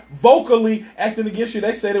are vocally acting against you.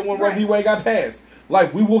 They said it when Roe v. Wade got passed.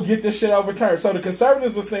 Like, we will get this shit overturned. So the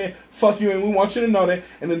conservatives are saying, fuck you, and we want you to know that.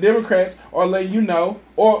 And the Democrats are letting you know,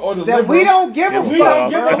 or the that liberals, we don't give a fuck. We don't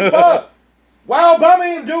give a fuck. Why Obama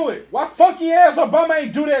ain't do it? Why funky ass Obama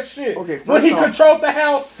ain't do that shit? Okay, when he controlled the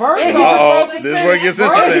House, first and he controlled the this is where it Senate, gets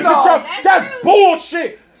and he interesting. controlled, That's that's true.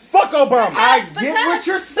 bullshit. Fuck Obama. I get what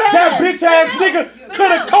you're saying. That bitch ass nigga But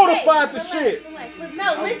could have no, codified the relax, shit. relax. But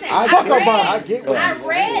no, listen. Fuck Obama. I get what I you're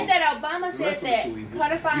saying. read that Obama said that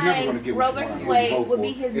codifying Roe versus Wade would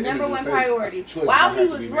be his number one priority while he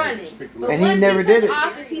was running. But And he once never he did took it.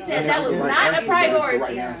 office, he said that was not a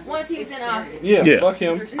priority once he was in office. Yeah, fuck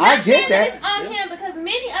him. I Not get saying that. it's on him because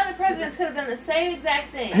many other presidents could have done the same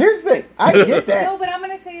exact thing. Here's the thing. I get that. No, but I'm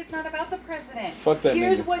gonna say it's not about the president. Fuck that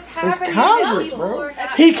Here's nigga. what's happening. Congress, People bro. are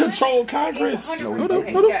not- He controlled Congress. It's No, 100%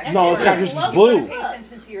 he don't. yes. No, Yes. Congress is Local blue. pay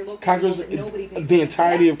attention to your local Congress, people, but nobody pays the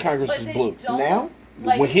entirety of attention. Congress But is they blue. don't, Now?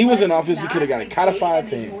 When he was in let's office, he not coulda got a negate codified and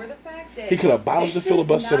thing. ignore the fact that He coulda abolished the this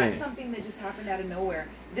filibuster is then. not something that just happened out of nowhere.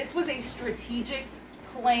 This was a strategic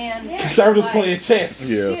plan. Yeah. Conservatives like, playing chess.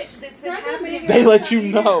 Yeah. shit that's been Something happening. bigger They is let you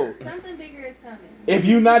coming. know. Something bigger is coming. If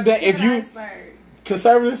you not down, if you Iceberg.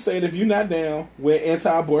 conservatives said if you're not down with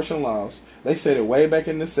anti-abortion laws, they said it way back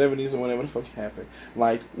in the 70s or whenever the fuck it happened.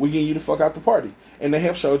 Like, we getting you the fuck out the party. And they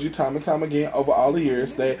have showed you time and time again over all the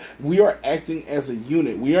years that we are acting as a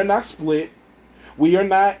unit. We are not split. We are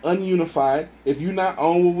not ununified. If you not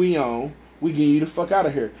own what we own, we get you the fuck out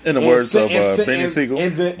of here. In the And words se- of and se- Benny and- Siegel,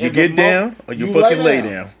 and the- you and get the down or you fucking lay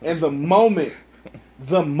down. And the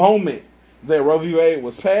moment that Roe v. Wade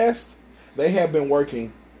was passed, they have been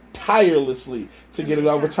working tirelessly to get it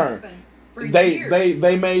overturned. For They years.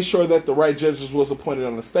 they made sure that the right judges was appointed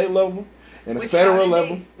on the state level and the Which federal how did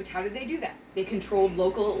level. how did they do that? They controlled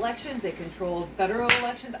local elections. They controlled federal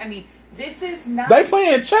elections. I mean, this is not. They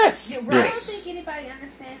playing chess. Yeah, I right. don't think anybody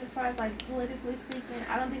understands, as far as like politically speaking.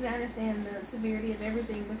 I don't think they understand the severity of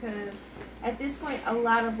everything because at this point, a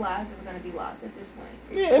lot of lives are going to be lost. At this point,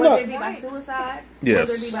 Yeah, whether no, it be by Right. suicide, Yes.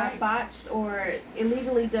 whether it be by botched or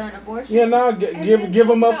illegally done abortion. yeah, no, And give then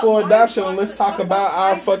them talk up for about adoption why and let's it's talk about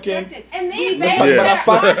our why fucking. it's rejected. And then We babies talk about that our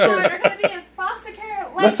foster are care. born are going to be in foster care.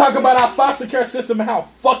 Like, Let's talk about our foster care system and how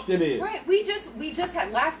fucked it is. Right. We just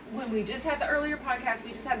had when we just had the earlier podcast,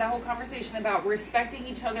 we just had that whole conversation about respecting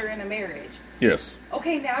each other in a marriage. Yes.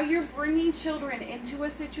 Okay, now you're bringing children into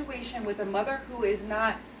a situation with a mother who is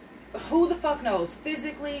not, who the fuck knows,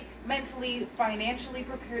 physically, mentally, financially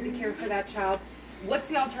prepared to care for that child. What's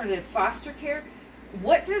the alternative? Foster care?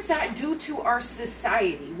 What does that do to our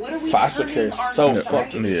society? What are we Foster turning care our is so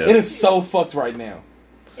society fucked. Yeah. It is so fucked right now.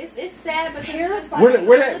 it's sad because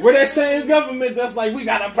it's We're that same government that's like we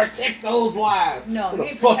gotta protect those lives. No, Where we the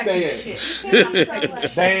ain't fuck they protecting at? shit. You cannot protect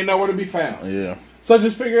shit. They ain't nowhere to be found. Yeah. So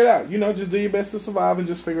just figure it out. You know, just do your best to survive and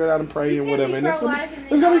just figure it out and pray and whatever. And it's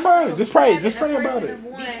gonna be fine. Just pray. Just pray about it.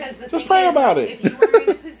 Because the Just thing pray is, about it. If you are in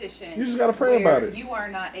a position, You just gotta pray where about it. You are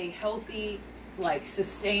not a healthy, like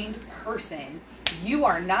sustained person. You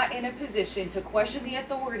are not in a position to question the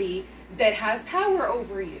authority that has power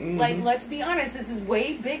over you. Mm-hmm. Like, let's be honest, this is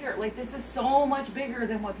way bigger. Like, this is so much bigger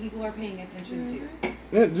than what people are paying attention to.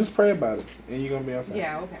 Yeah, just pray about it, and you're gonna be okay.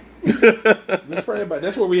 Yeah. Okay. Just pray about it.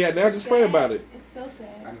 That's where we at now. Just pray about it. It's so I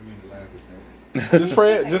sad. didn't mean to laugh at that. Just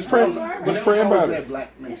pray. Just pray. But Just that pray was always about that it.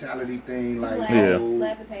 black mentality thing, like Yeah.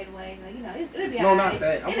 Laugh and paid away. Like, you know, it'll be no, alright. not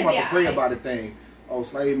that. I'm talking It'll be about the pray alright. about it thing. Oh,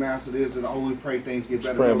 slave master this and always pray things get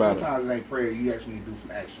better. pray No, about it. sometimes it ain't prayer. You actually need to do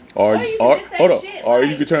some action. Or, Or you or can just say hold on. shit Or you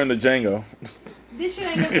like- could turn to Django. This shit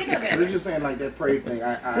ain't gonna get no But better. it's just saying like that prayer thing.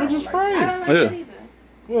 I We're don't just like praying. I don't like Yeah. that either.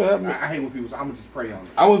 Well, I hate when people say, I'm gonna just pray on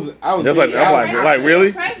it. I was. That's like- being- I'm I was- like,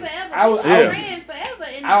 really? Pray forever. I was- People I was- praying forever.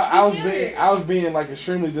 And I was be being. serious. I was being like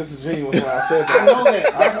extremely disingenuous when I said I that. know that.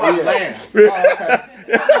 That's why I'm Yeah. laughing. Oh, okay.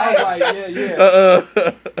 I was like,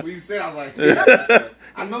 yeah. When you said, I was like, yeah.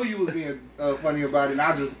 I know you was being funny about it, and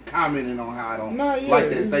I just commented on how I don't like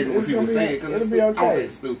that statement when people say it, because it'll be I don't say okay.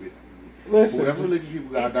 it's stupid. Listen, Whatever religious people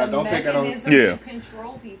got, It's a don't take that on. mechanism Yeah. to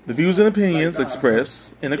control people. The views and opinions Like,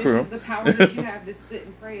 expressed in the This crew. is the power that you have to sit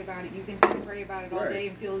and pray about it. You can sit and pray about it all Right. day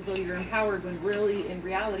and feel as though you're empowered when really, in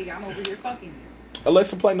reality, I'm over here fucking you.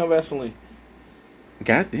 Alexa, play No Vaseline.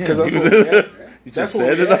 God damn. Because that's You what we at. just That's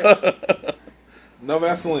said what we it up. No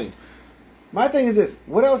Vaseline. My thing is this: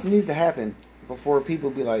 what else needs to happen before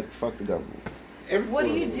people be like, "Fuck the government"? What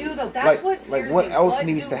do you do though? That's Like- what scares what me. else what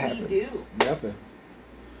needs do to happen? We do? Nothing.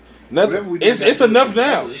 Whatever Nothing. we do, It's that's enough what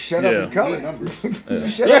now. we do. Shut Yeah. up and Good color.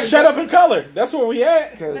 numbers. Yeah, shut up in color. That's where we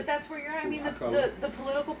at. But that's where you're at. I mean, the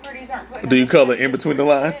political parties aren't putting. Do you up color with in that between the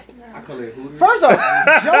bullshit. lines? I call it Hooters. First off,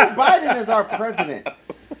 Joe Biden is our president.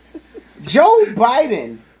 Joe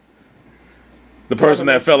Biden, The person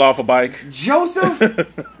that fell off a bike. Joseph,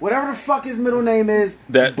 whatever the fuck his middle name is,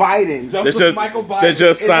 That Biden. Joseph Michael Biden That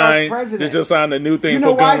just is our signed. president. That just signed a new thing You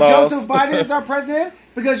know for why gun laws. Joseph Biden is our president?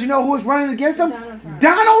 Because you know who is running against him? Donald Trump.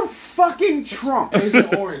 Donald fucking Trump.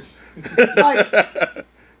 Agent Orange.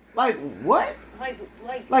 like what? Like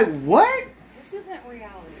Like what? this isn't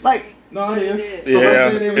reality. Like- No, But it is. is. So Yeah, I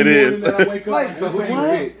said every it morning is. that I wake up, Like, so who who you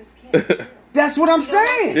what? pick? This can't be real. That's what I'm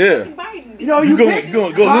saying. Yeah. Fucking Biden. You know, You you gonna pick go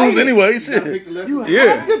lose Biden. anyway. You gotta Shit. pick the lesson. You Yeah.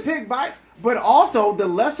 have to pick Biden. But also, the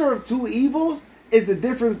lesser of two evils is the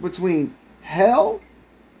difference between hell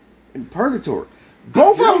and purgatory.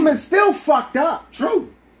 Both of them is still fucked up. True.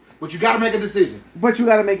 But you gotta make a decision. But you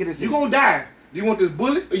got to make a You decision. gonna die. Do you want this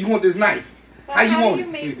bullet or you want this knife? But How you want do you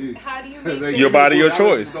it? make? How do you make? Like, Your body, your I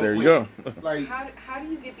choice. like There to you go go. quick. Like, How do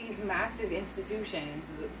you get these massive institutions,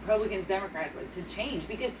 the Republicans, Democrats, like to change?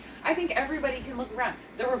 Because I think everybody can look around.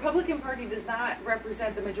 The Republican Party does not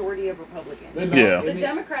represent the majority of Republicans. They don't. Yeah. The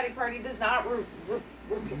Democratic Party does not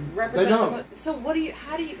represent. They don't. So what do you?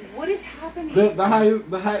 How do you? What is happening?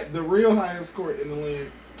 The real highest court in the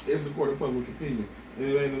land is the court of public opinion, and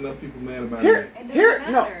it ain't enough people mad about Here- it. It doesn't Here-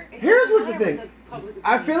 no, matter. It here's doesn't what the matter thing. public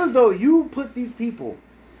I opinion feel as is. though you put these people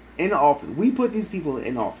in office. We put these people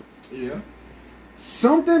in office. Yeah.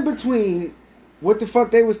 Something between what the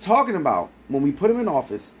fuck they was talking about when we put them in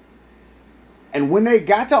office and when they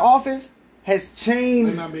got to office has They're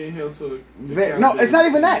changed. not being held to. No, it's not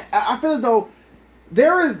even that. I feel as though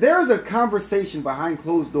there is a conversation behind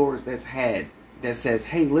closed doors that's had that says,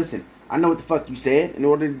 "Hey, listen, I know what the fuck you said in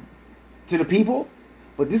order to the people,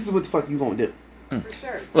 but this is what the fuck you gonna do." For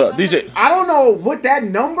sure. Look, DJ. I don't know what that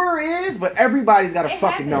number is, but everybody's got a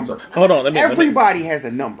fucking number. Hold on. Let me. Everybody has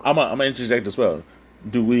a number. I'm gonna interject as well.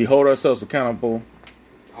 Do we hold ourselves accountable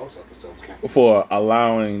I was up to some kind for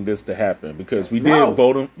allowing this to happen? Because we No, did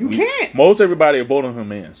vote him. you can't. Most everybody are voting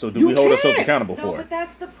him in. So do You we hold ourselves can't. accountable No, for but it?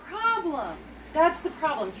 that's the problem. That's the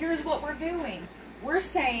problem. Here's what we're doing. We're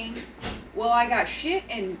saying, well, I got shit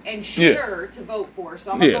and shitter to vote for,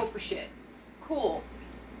 so I'm gonna Yeah. vote for shit. Cool.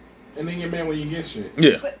 And then get mad when you get shit.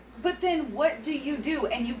 Yeah. But then what do?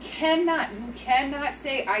 And you cannot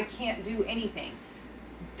say I can't do anything.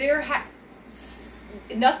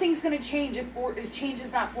 Nothing's gonna change if change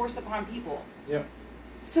is not forced upon people. Yep.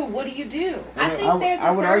 So what do you do? I think there's I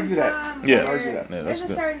a would certain argue that. time Yes. where Argue that. Yeah, that's there's a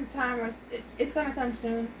good. certain time where it's going to come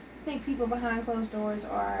soon. I think people behind closed doors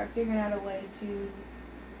are figuring out a way to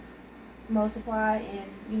multiply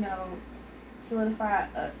and, solidify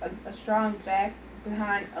a strong back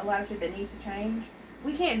behind a lot of shit that needs to change.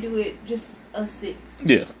 We can't do it just us six.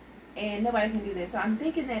 Yeah. And nobody can do that. So I'm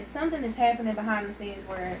thinking that something is happening behind the scenes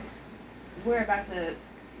where we're about to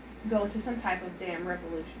go to some type of damn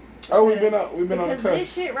revolution. Oh, we've been on the Because this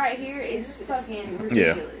cusp. shit right here is fucking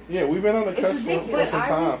ridiculous. Yeah, we've been on the It's cusp for ridiculous. some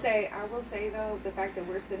But I will time. say though, the fact that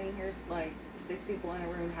we're sitting here like 6 people in a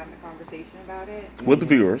room having a conversation about it. With the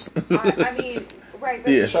viewers. I mean, right?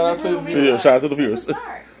 But Yeah. in Shout out the to the room, viewers. Yeah, shout out to the It's viewers. a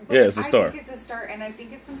start. But Yeah, it's a start. I think it's a start, and I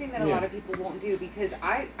think it's something that a Yeah. lot of people won't do because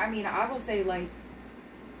I will say like,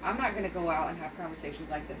 I'm not gonna go out and have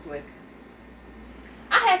conversations like this with.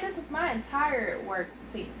 I had this with my entire work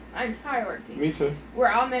team. Me too. We're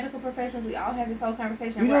all medical professionals. We all had this whole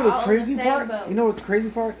conversation. You We're know the all crazy in the same part? boat. You know what's the crazy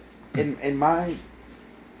part? In my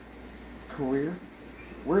career,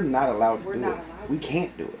 we're not allowed to We're do not it. allowed We to.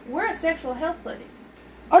 can't do it. We're a sexual health clinic.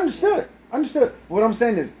 Understood. What I'm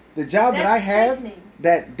saying is the job that I That's have sickening.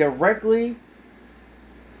 that directly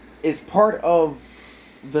is part of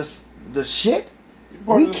the shit.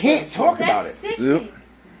 Part We of the can't sentence. talk about That's it. sickening.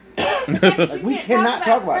 Like, we cannot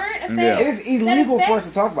talk about it. current Yeah. It affairs is illegal that for us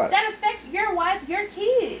to talk about it. That affects your wife, your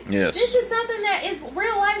kids. Yes. This is something that is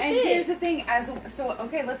real life And shit. here's the thing,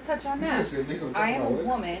 okay, let's touch on that. of. I am a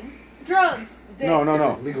woman Drugs. No. Is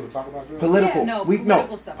it legal to talk about drugs? Political. Yeah, no, we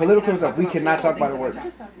political stuff. Political I stuff. cannot We talk cannot about talk about the word. political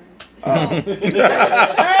Just talking.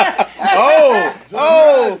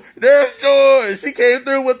 There's George. She came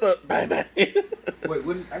through with the bang bang. Wait,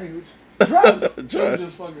 what? I didn't. Drugs. She was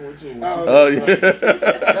just fucking with you. Oh yeah.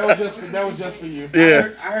 That was just for you. Yeah.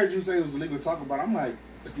 I heard you say it was illegal to talk about. I'm like,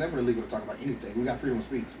 it's never illegal to talk about anything. We got freedom of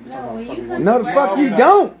speech. We No, talk when about you fucking come women. No, the fuck you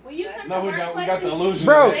don't. When you come No, to we got the workplaces, illusion.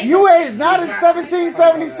 Bro, of that. U.S. not in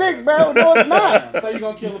 1776, bro. No, it's not. So you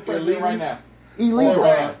gonna kill the president right now?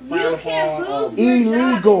 Illegal. you can't lose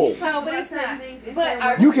Illegal. your job. No, but it's not.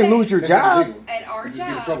 But You can lose your That's not job. illegal. At our You just get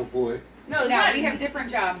in job. trouble for it. No, it's Now not. we have different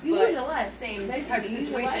jobs, You but lose your life. same Basically, type of you lose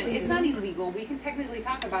your situation. life. It's not illegal. We can technically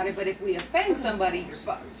talk about it, but if we offend somebody, you're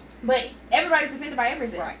fucked. But everybody's offended by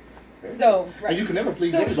everything. Right. So, And you can never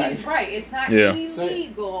please so everybody. he's right. It's not Yeah.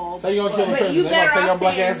 illegal. So you gonna kill the But you president? They better gonna take your off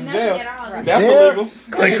black saying ass to nothing jail. at all. Right. That's Yeah. illegal.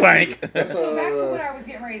 Clank clank. That's So back to what I was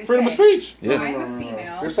getting ready to Freedom say. of speech. Yeah. I'm a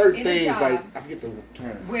female There's certain in a things job like I forget the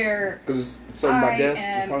term where because it's something about I death.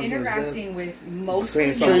 am punishment is death. interacting with mostly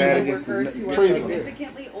Saying something bad younger against the workers who are treason.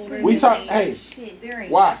 significantly older We than talk. me. Hey, Shit. There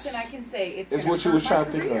ain't Wasps. nothing I can say. It's It's gonna what you hurt was my trying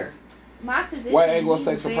to think career. of. My position. White he's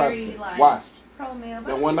Anglo-Saxon very, Protestant. like, Wasp. pro-male, but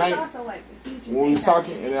That he's one night, also, like, a huge when we was fan.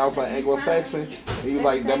 talking, and I was like Anglo-Saxon, he was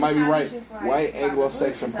like, that might be right. White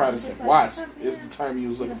Anglo-Saxon Protestant. Wasp is the term he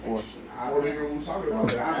was looking for. I don't even know what we're talking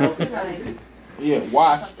about. I So, don't think that was like, it. Yeah,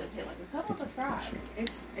 wasp. like a couple of us cried.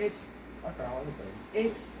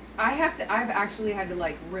 It's I've actually had to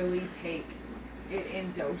like really take it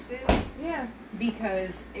in doses Yeah.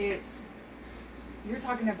 because you're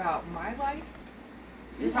talking about my life.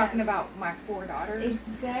 You're talking about my 4 daughters.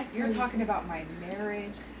 Exactly. You're talking about my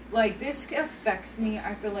marriage. Like, this affects me,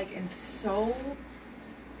 I feel like, in so...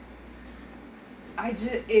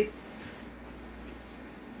 It's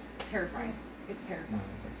terrifying. It's terrifying.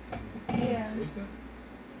 Yeah.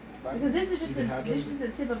 Because this is just the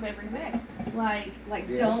tip of everything. Like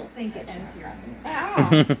Yeah. Don't think it ends here.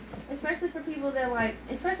 at all. Especially for people that like,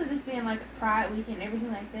 especially this being like Pride Week and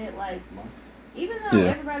everything like that. Like, even though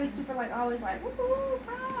Yeah. everybody's super like always like woo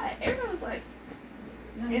Pride, everyone was like,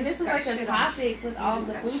 No, you and this just was got like a shit on. topic with You all just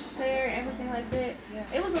the got boots shit. there and everything like that. Yeah.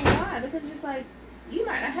 It was a lot because it's just like you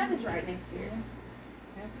might not have this right next year.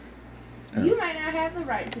 Yeah. You might not have the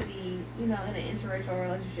right to be, in an interracial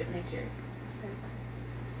relationship next year. It's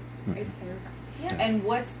terrifying. It's terrifying. Yeah. And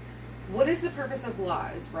what is the purpose of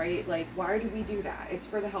laws, right? Like, why do we do that? It's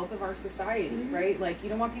for the health of our society, Mhm. right? Like, you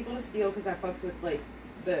don't want people to steal because that fucks with, like,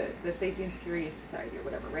 the safety and security of society or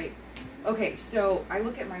whatever, right? Okay, so I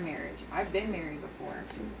look at my marriage. I've been married before.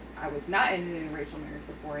 I was not in an interracial marriage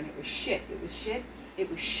before, and it was shit. It was shit. It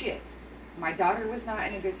was shit. My daughter was not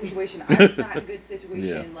in a good situation. I was not in a good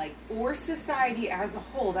situation. Yeah. Like, for society as a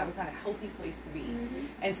whole, that was not a healthy place to be. Mhm.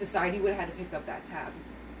 And society would have had to pick up that tab.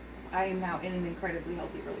 I am now in an incredibly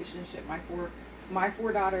healthy relationship. My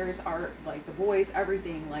four daughters are like the boys,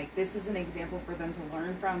 everything. Like, this is an example for them to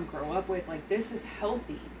learn from, grow up with. Like, this is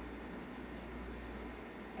healthy.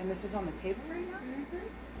 And this is on the table right now?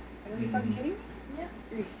 Mhm. Are you fucking kidding me? Yeah.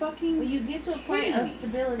 Are you fucking When you get to a point kidding of me?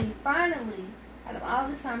 stability, finally, out of all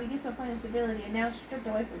this time, you get to a point of stability, and now it's stripped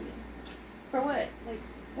away from you. For what? Like,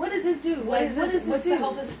 What does this do? what Like, is what this? does this What's do? the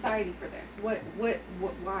health of society for this?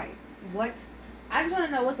 Why? What? I just want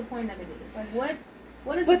to know what the point of it is. Like, what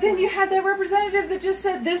is? But the then point? you had that representative that just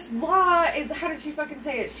said this law is, how did she fucking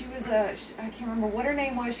say it? She was I can't remember what her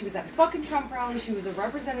name was. She was at a fucking Trump rally. She was a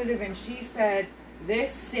representative, and she said,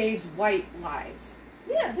 this saves white lives.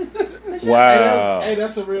 Yeah. For sure. Wow. Hey,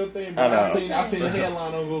 that's a real thing, bro. I know. I seen the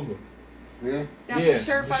headline on Google. Yeah. That Yeah, for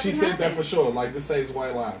sure she fucking said that happened. for sure. Like, this saves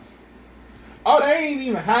white lives. Oh, they ain't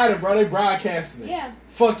even hiding, bro. They broadcasting it. Yeah.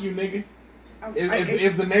 Fuck you, nigga.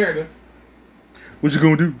 It's the narrative. What you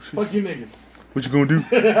gonna do? Fuck you, niggas. What you gonna do?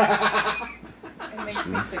 It makes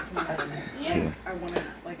me sick to my stomach. Yeah. I want to.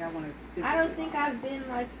 I don't think I've been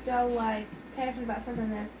like so like passionate about something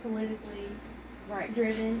that's politically Right.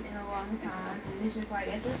 driven in a long time, and it's just like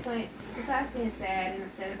at this point, besides being sad and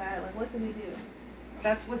upset about it, like what can we do?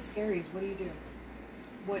 That's what's scary. Is what do you do?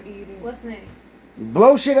 What do you do? What's next?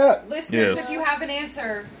 Blow shit up. Listeners, Yes. if you have an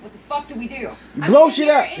answer, what the fuck do we do? You blow shit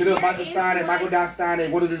up. Hit up Michael Stein and Michael Don Stein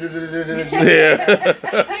and what? Yeah.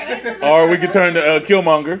 Or we could turn to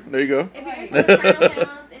Killmonger. There you go. If you're into maternal health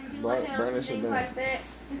and doula Burn health that and shit things down. like that,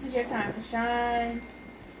 this is your time to shine.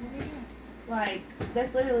 Like,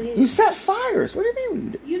 that's literally it. You set fires. What do you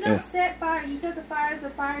mean? You don't Yeah. set fires. You set the fires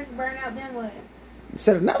burn out, then what? You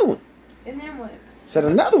set another one. And then what? Set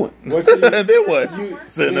another one. What's it? Then what? You-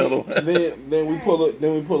 Say another one. Then we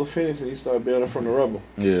pull a fence and you start building from the rubble.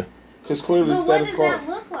 Yeah. Because clearly the But what status does quo. that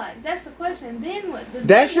look like? That's the question. Then what?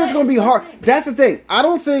 That shit's gonna be hard. That's the thing. I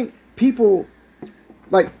don't think people,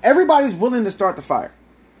 like everybody's willing to start the fire.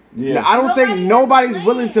 Yeah. Now, I don't think Nobody has nobody's a plan.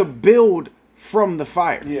 willing to build from the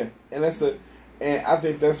fire. Yeah, and and I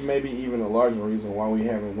think that's maybe even a larger reason why we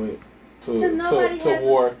haven't went Because nobody to has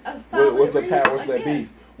war a solid with the reason. powers that be.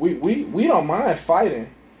 We don't mind fighting.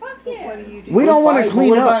 Fuck yeah. What do you do? We don't want to fight, clean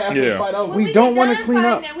but what about up. after the Yeah. fight over? When We get don't wanna done clean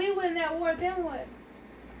fighting up. That we win that war, then what?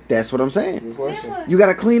 That's what I'm saying. Good Then question. what? You got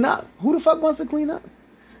to clean up. Who the fuck wants to clean up?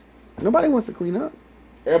 Nobody wants to clean up.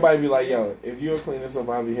 Everybody be like, yo, if you'll clean this up,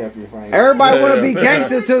 I'll be happy if I ain't. Everybody want to be Yeah.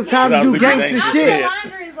 gangster till it's time to do gangster I'll shit. do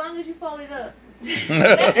laundry as long as you fold it up.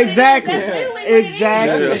 That's Exactly. That's literally what it is.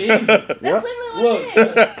 Exactly. That shit easy. That's Yep. literally what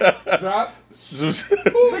it is. Drop.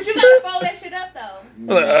 But you gotta fold that shit up though.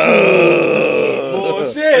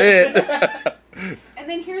 Bullshit. And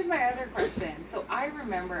then here's my other question. So I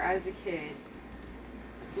remember as a kid,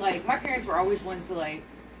 like my parents were always ones to like.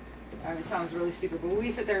 I mean, it sounds really stupid, but we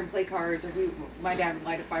sit there and play cards, or my dad would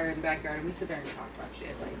light a fire in the backyard, and we sit there and talk about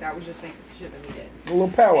shit. Like that was just the shit that we did. A little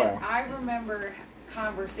powwow. And I remember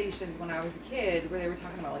conversations when I was a kid where they were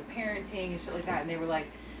talking about like parenting and shit like that, and they were like,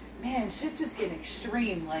 "Man, shit's just getting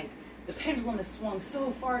extreme. Like the pendulum has swung so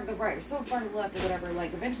far to the right or so far to the left or whatever.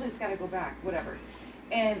 Like eventually it's got to go back, whatever."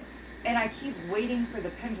 And I keep waiting for the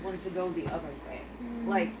pendulum to go the other way,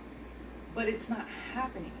 like, but it's not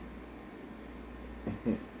happening.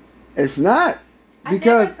 It's not I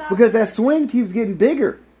because never thought because that that. swing keeps getting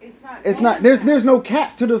bigger. It's not. It's going not. There's back. no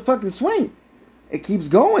cap to the fucking swing. It keeps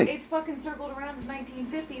going. It's fucking circled around in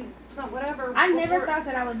 1950, so whatever. I never before- thought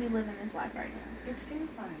that I would be living this life right now. It's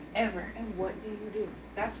terrifying. Ever. And what do you do?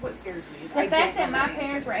 That's what scares me. Is The I fact don't that my understand.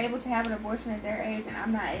 parents were able to have an abortion at their age and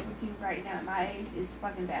I'm not able to right now at my age is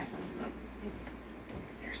fucking baffling to me.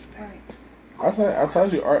 It's right. I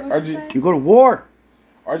told you, What'd you RG, say? You go to war.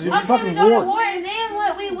 RGB Okay, we fucking go war. to war and then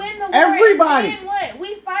what? We win the war. Everybody. And then what?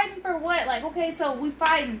 We fighting for what? Like, okay, so we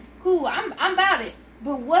fighting. Cool. I'm about it.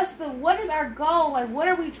 But what is our goal? Like, what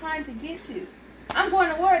are we trying to get to? I'm going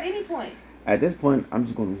to war at any point. At this point, I'm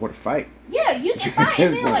just going to war to fight. Yeah, you can fight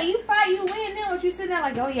and then what? You fight, you win. Then what? You sit there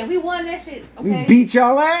like, oh yeah, we won that shit. We Okay. beat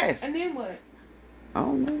y'all ass. And then what? I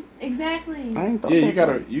don't know. Exactly. I ain't thought yeah,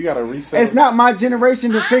 that you gotta reset. It's not my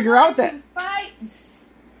generation to figure out that. Fight.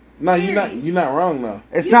 No, you're not wrong though.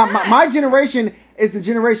 It's You're not not. my generation is the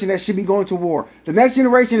generation that should be going to war. The next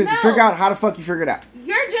generation is to No. figure out how the fuck you figure it out.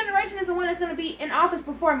 Your generation is the one that's going to be in office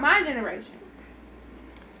before my generation.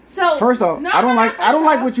 So First off, no, I don't no, like no, I don't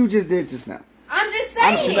like no. what you just did just now. I'm just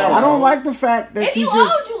I'm saying. not I don't wrong. like the fact that If you just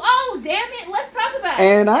owe, you owe. Damn it, let's talk about it.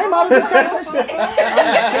 and I'm out of this conversation.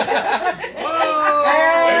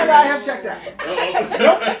 And I have checked out.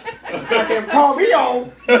 Nope. They call me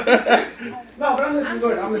on. No, but I'm listening.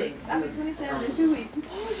 Go ahead. I'm listening. I'll be 27 in 2 weeks.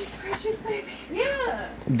 Oh, she scratched his baby. Yeah.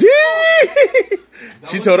 Dang!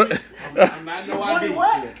 She told her. I'm not no idea.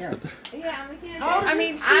 Yeah, we can't. I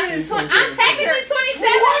mean, I'm technically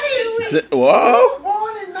 27 in 2 weeks. Whoa!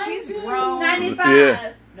 Born in She's grown. 95.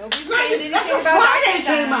 Yeah. Nobody's saying anything That's when about Friday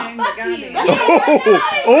came Einstein. out. Fuck Gotta you. be-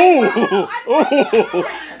 Oh!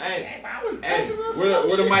 Hey,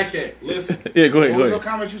 where the mic at? Listen. Yeah, go ahead, What go was your ahead.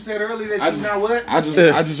 comment you said earlier that I you not what? I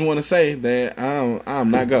just want to say that I'm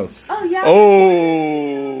not Ghost. Oh, yeah.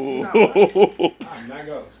 Oh! I'm not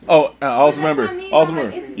Ghost. Oh, also remember, That's what I mean. also Like,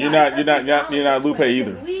 remember, it's you're not- you're not Lupe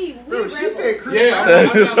either. We Bro, she rebels. said Chris. Yeah, I'm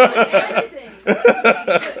not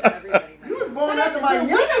Everybody, You was man. born But after we my don't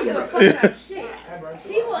youngest give a brother. fuck about shit.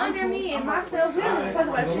 People under me and myself, we don't give a fuck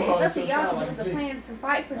about shit. It's up to y'all to give us a plan to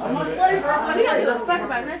fight for something. We don't give a fuck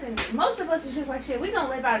about nothing. Most of us is just like shit. We gonna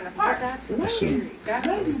live out in the park. That's what's scary. That's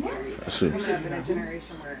what's scary. Shit. Coming up in a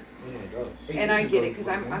generation where, and I get it because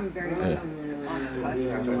I'm very much on the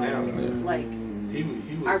cusp of like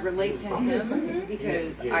I relate to him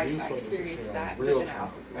because I experienced that, but then I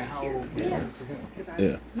also hear because I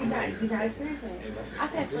Yeah. You're not experiencing it. I've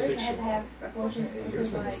had friends that had to have abortions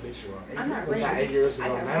because like I'm not ready. I got ready for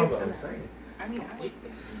something. I mean I was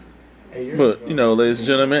But you know, ladies and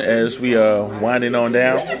gentlemen, as we winding on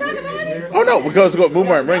down. We can talk about it. Oh no, because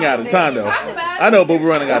Boomerang running out of time though. Talk about it. I know Boomerang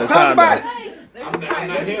running out of Let's talk time about though.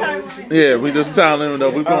 it. Yeah, we just telling them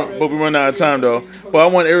though. But we run out of time though. But I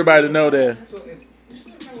want everybody to know that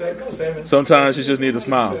sometimes you just need to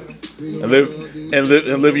smile and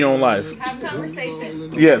live your own life. have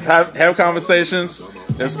conversations. Yes, have conversations.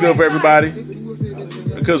 That's good for everybody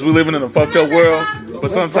because we're living in a fucked up world.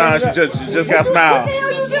 But sometimes you just got to smile.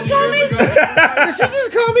 You just called me? Did she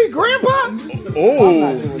just call me grandpa?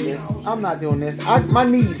 Oh, I'm not doing this. My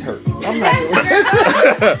knees hurt. I'm not doing this.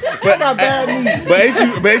 I got bad knees.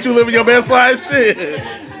 but ain't you living your best life? Shit,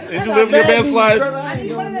 ain't you living your best life? I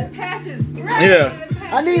need one of them patches. Yeah.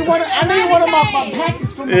 I need one of my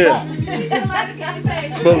patches from the Yeah. back.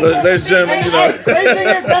 But ladies and gentlemen, you know. Hey, the thing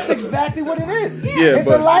is, that's exactly what it is. Yeah, It's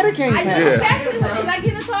but a lidocaine I patch. know exactly what I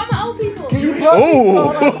give it to all my old people. Can you plug Ooh. these all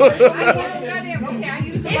up? Goddamn, okay, I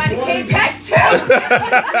use the lidocaine patch too.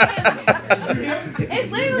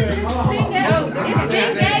 It's literally just big gay. It's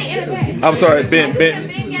big gay in a bag. I'm sorry, being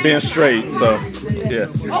straight. So yeah.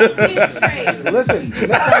 Oh, being straight. Listen,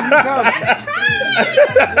 next time you come,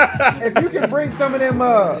 if you can bring some of them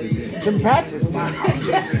patches,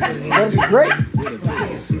 that'd be great.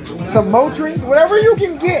 Some Motrins, whatever you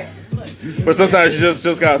can get. But sometimes you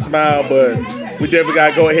just gotta smile. But we definitely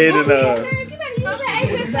gotta go ahead and You better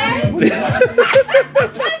use that HSA and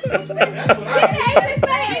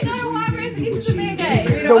go to Walgreens and get you some big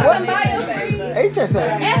gay. The what? Some BioScreen.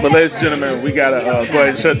 HSA. But ladies and gentlemen, we gotta go ahead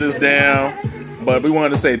and shut this down. But we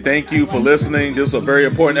wanted to say thank you for listening. This is a very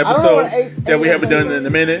important episode that we haven't done in a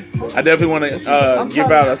minute. I definitely want to give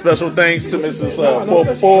out a special thanks to Mrs.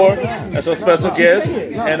 444, that's our special guest,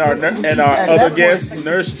 and our other guest,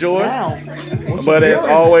 Nurse Joy. But as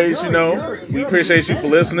always, you know, we appreciate you for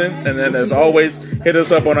listening. And then as always, hit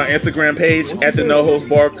us up on our Instagram page at the No Host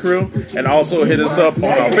Bar Crew, and also hit us up on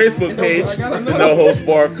our Facebook page, the No Host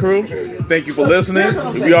Bar Crew. Thank you for listening.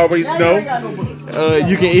 We always know.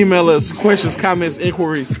 You can email us questions, comments,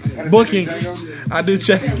 inquiries, bookings. I do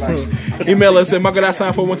check. Email us at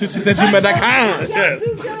margaret.sign4126@gmail.com. Yes.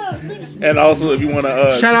 And also, if you want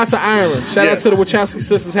to Shout out to Ireland. Shout out to the Wachowski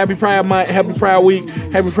sisters. Happy Pride Month. Happy Pride Week.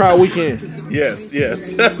 Happy Pride Weekend. yes.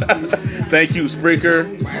 Thank you, Spreaker,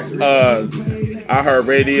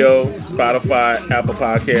 iHeartRadio, Spotify, Apple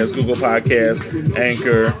Podcasts, Google Podcasts,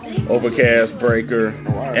 Anchor, Overcast, Breaker,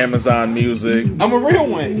 Amazon Music. I'm a real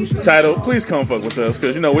one. Title, please come fuck with us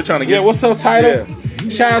because you know we're trying to get. Yeah, what's up, Title? Yeah.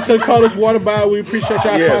 Shout out to the Coldest Water Bar. We appreciate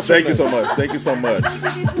y'all Yes, sponsoring thank you us. so much. Thank you so much.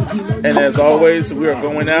 And as always, we are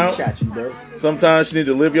going out. Sometimes you need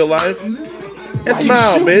to live your life and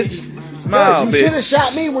smile, bitch. Smile, You should have bitch.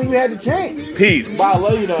 shot me when you had the chance. Peace. But I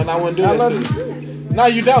love you though, and I wouldn't do I that love to you you. too. No,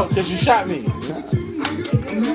 you don't, because you shot me.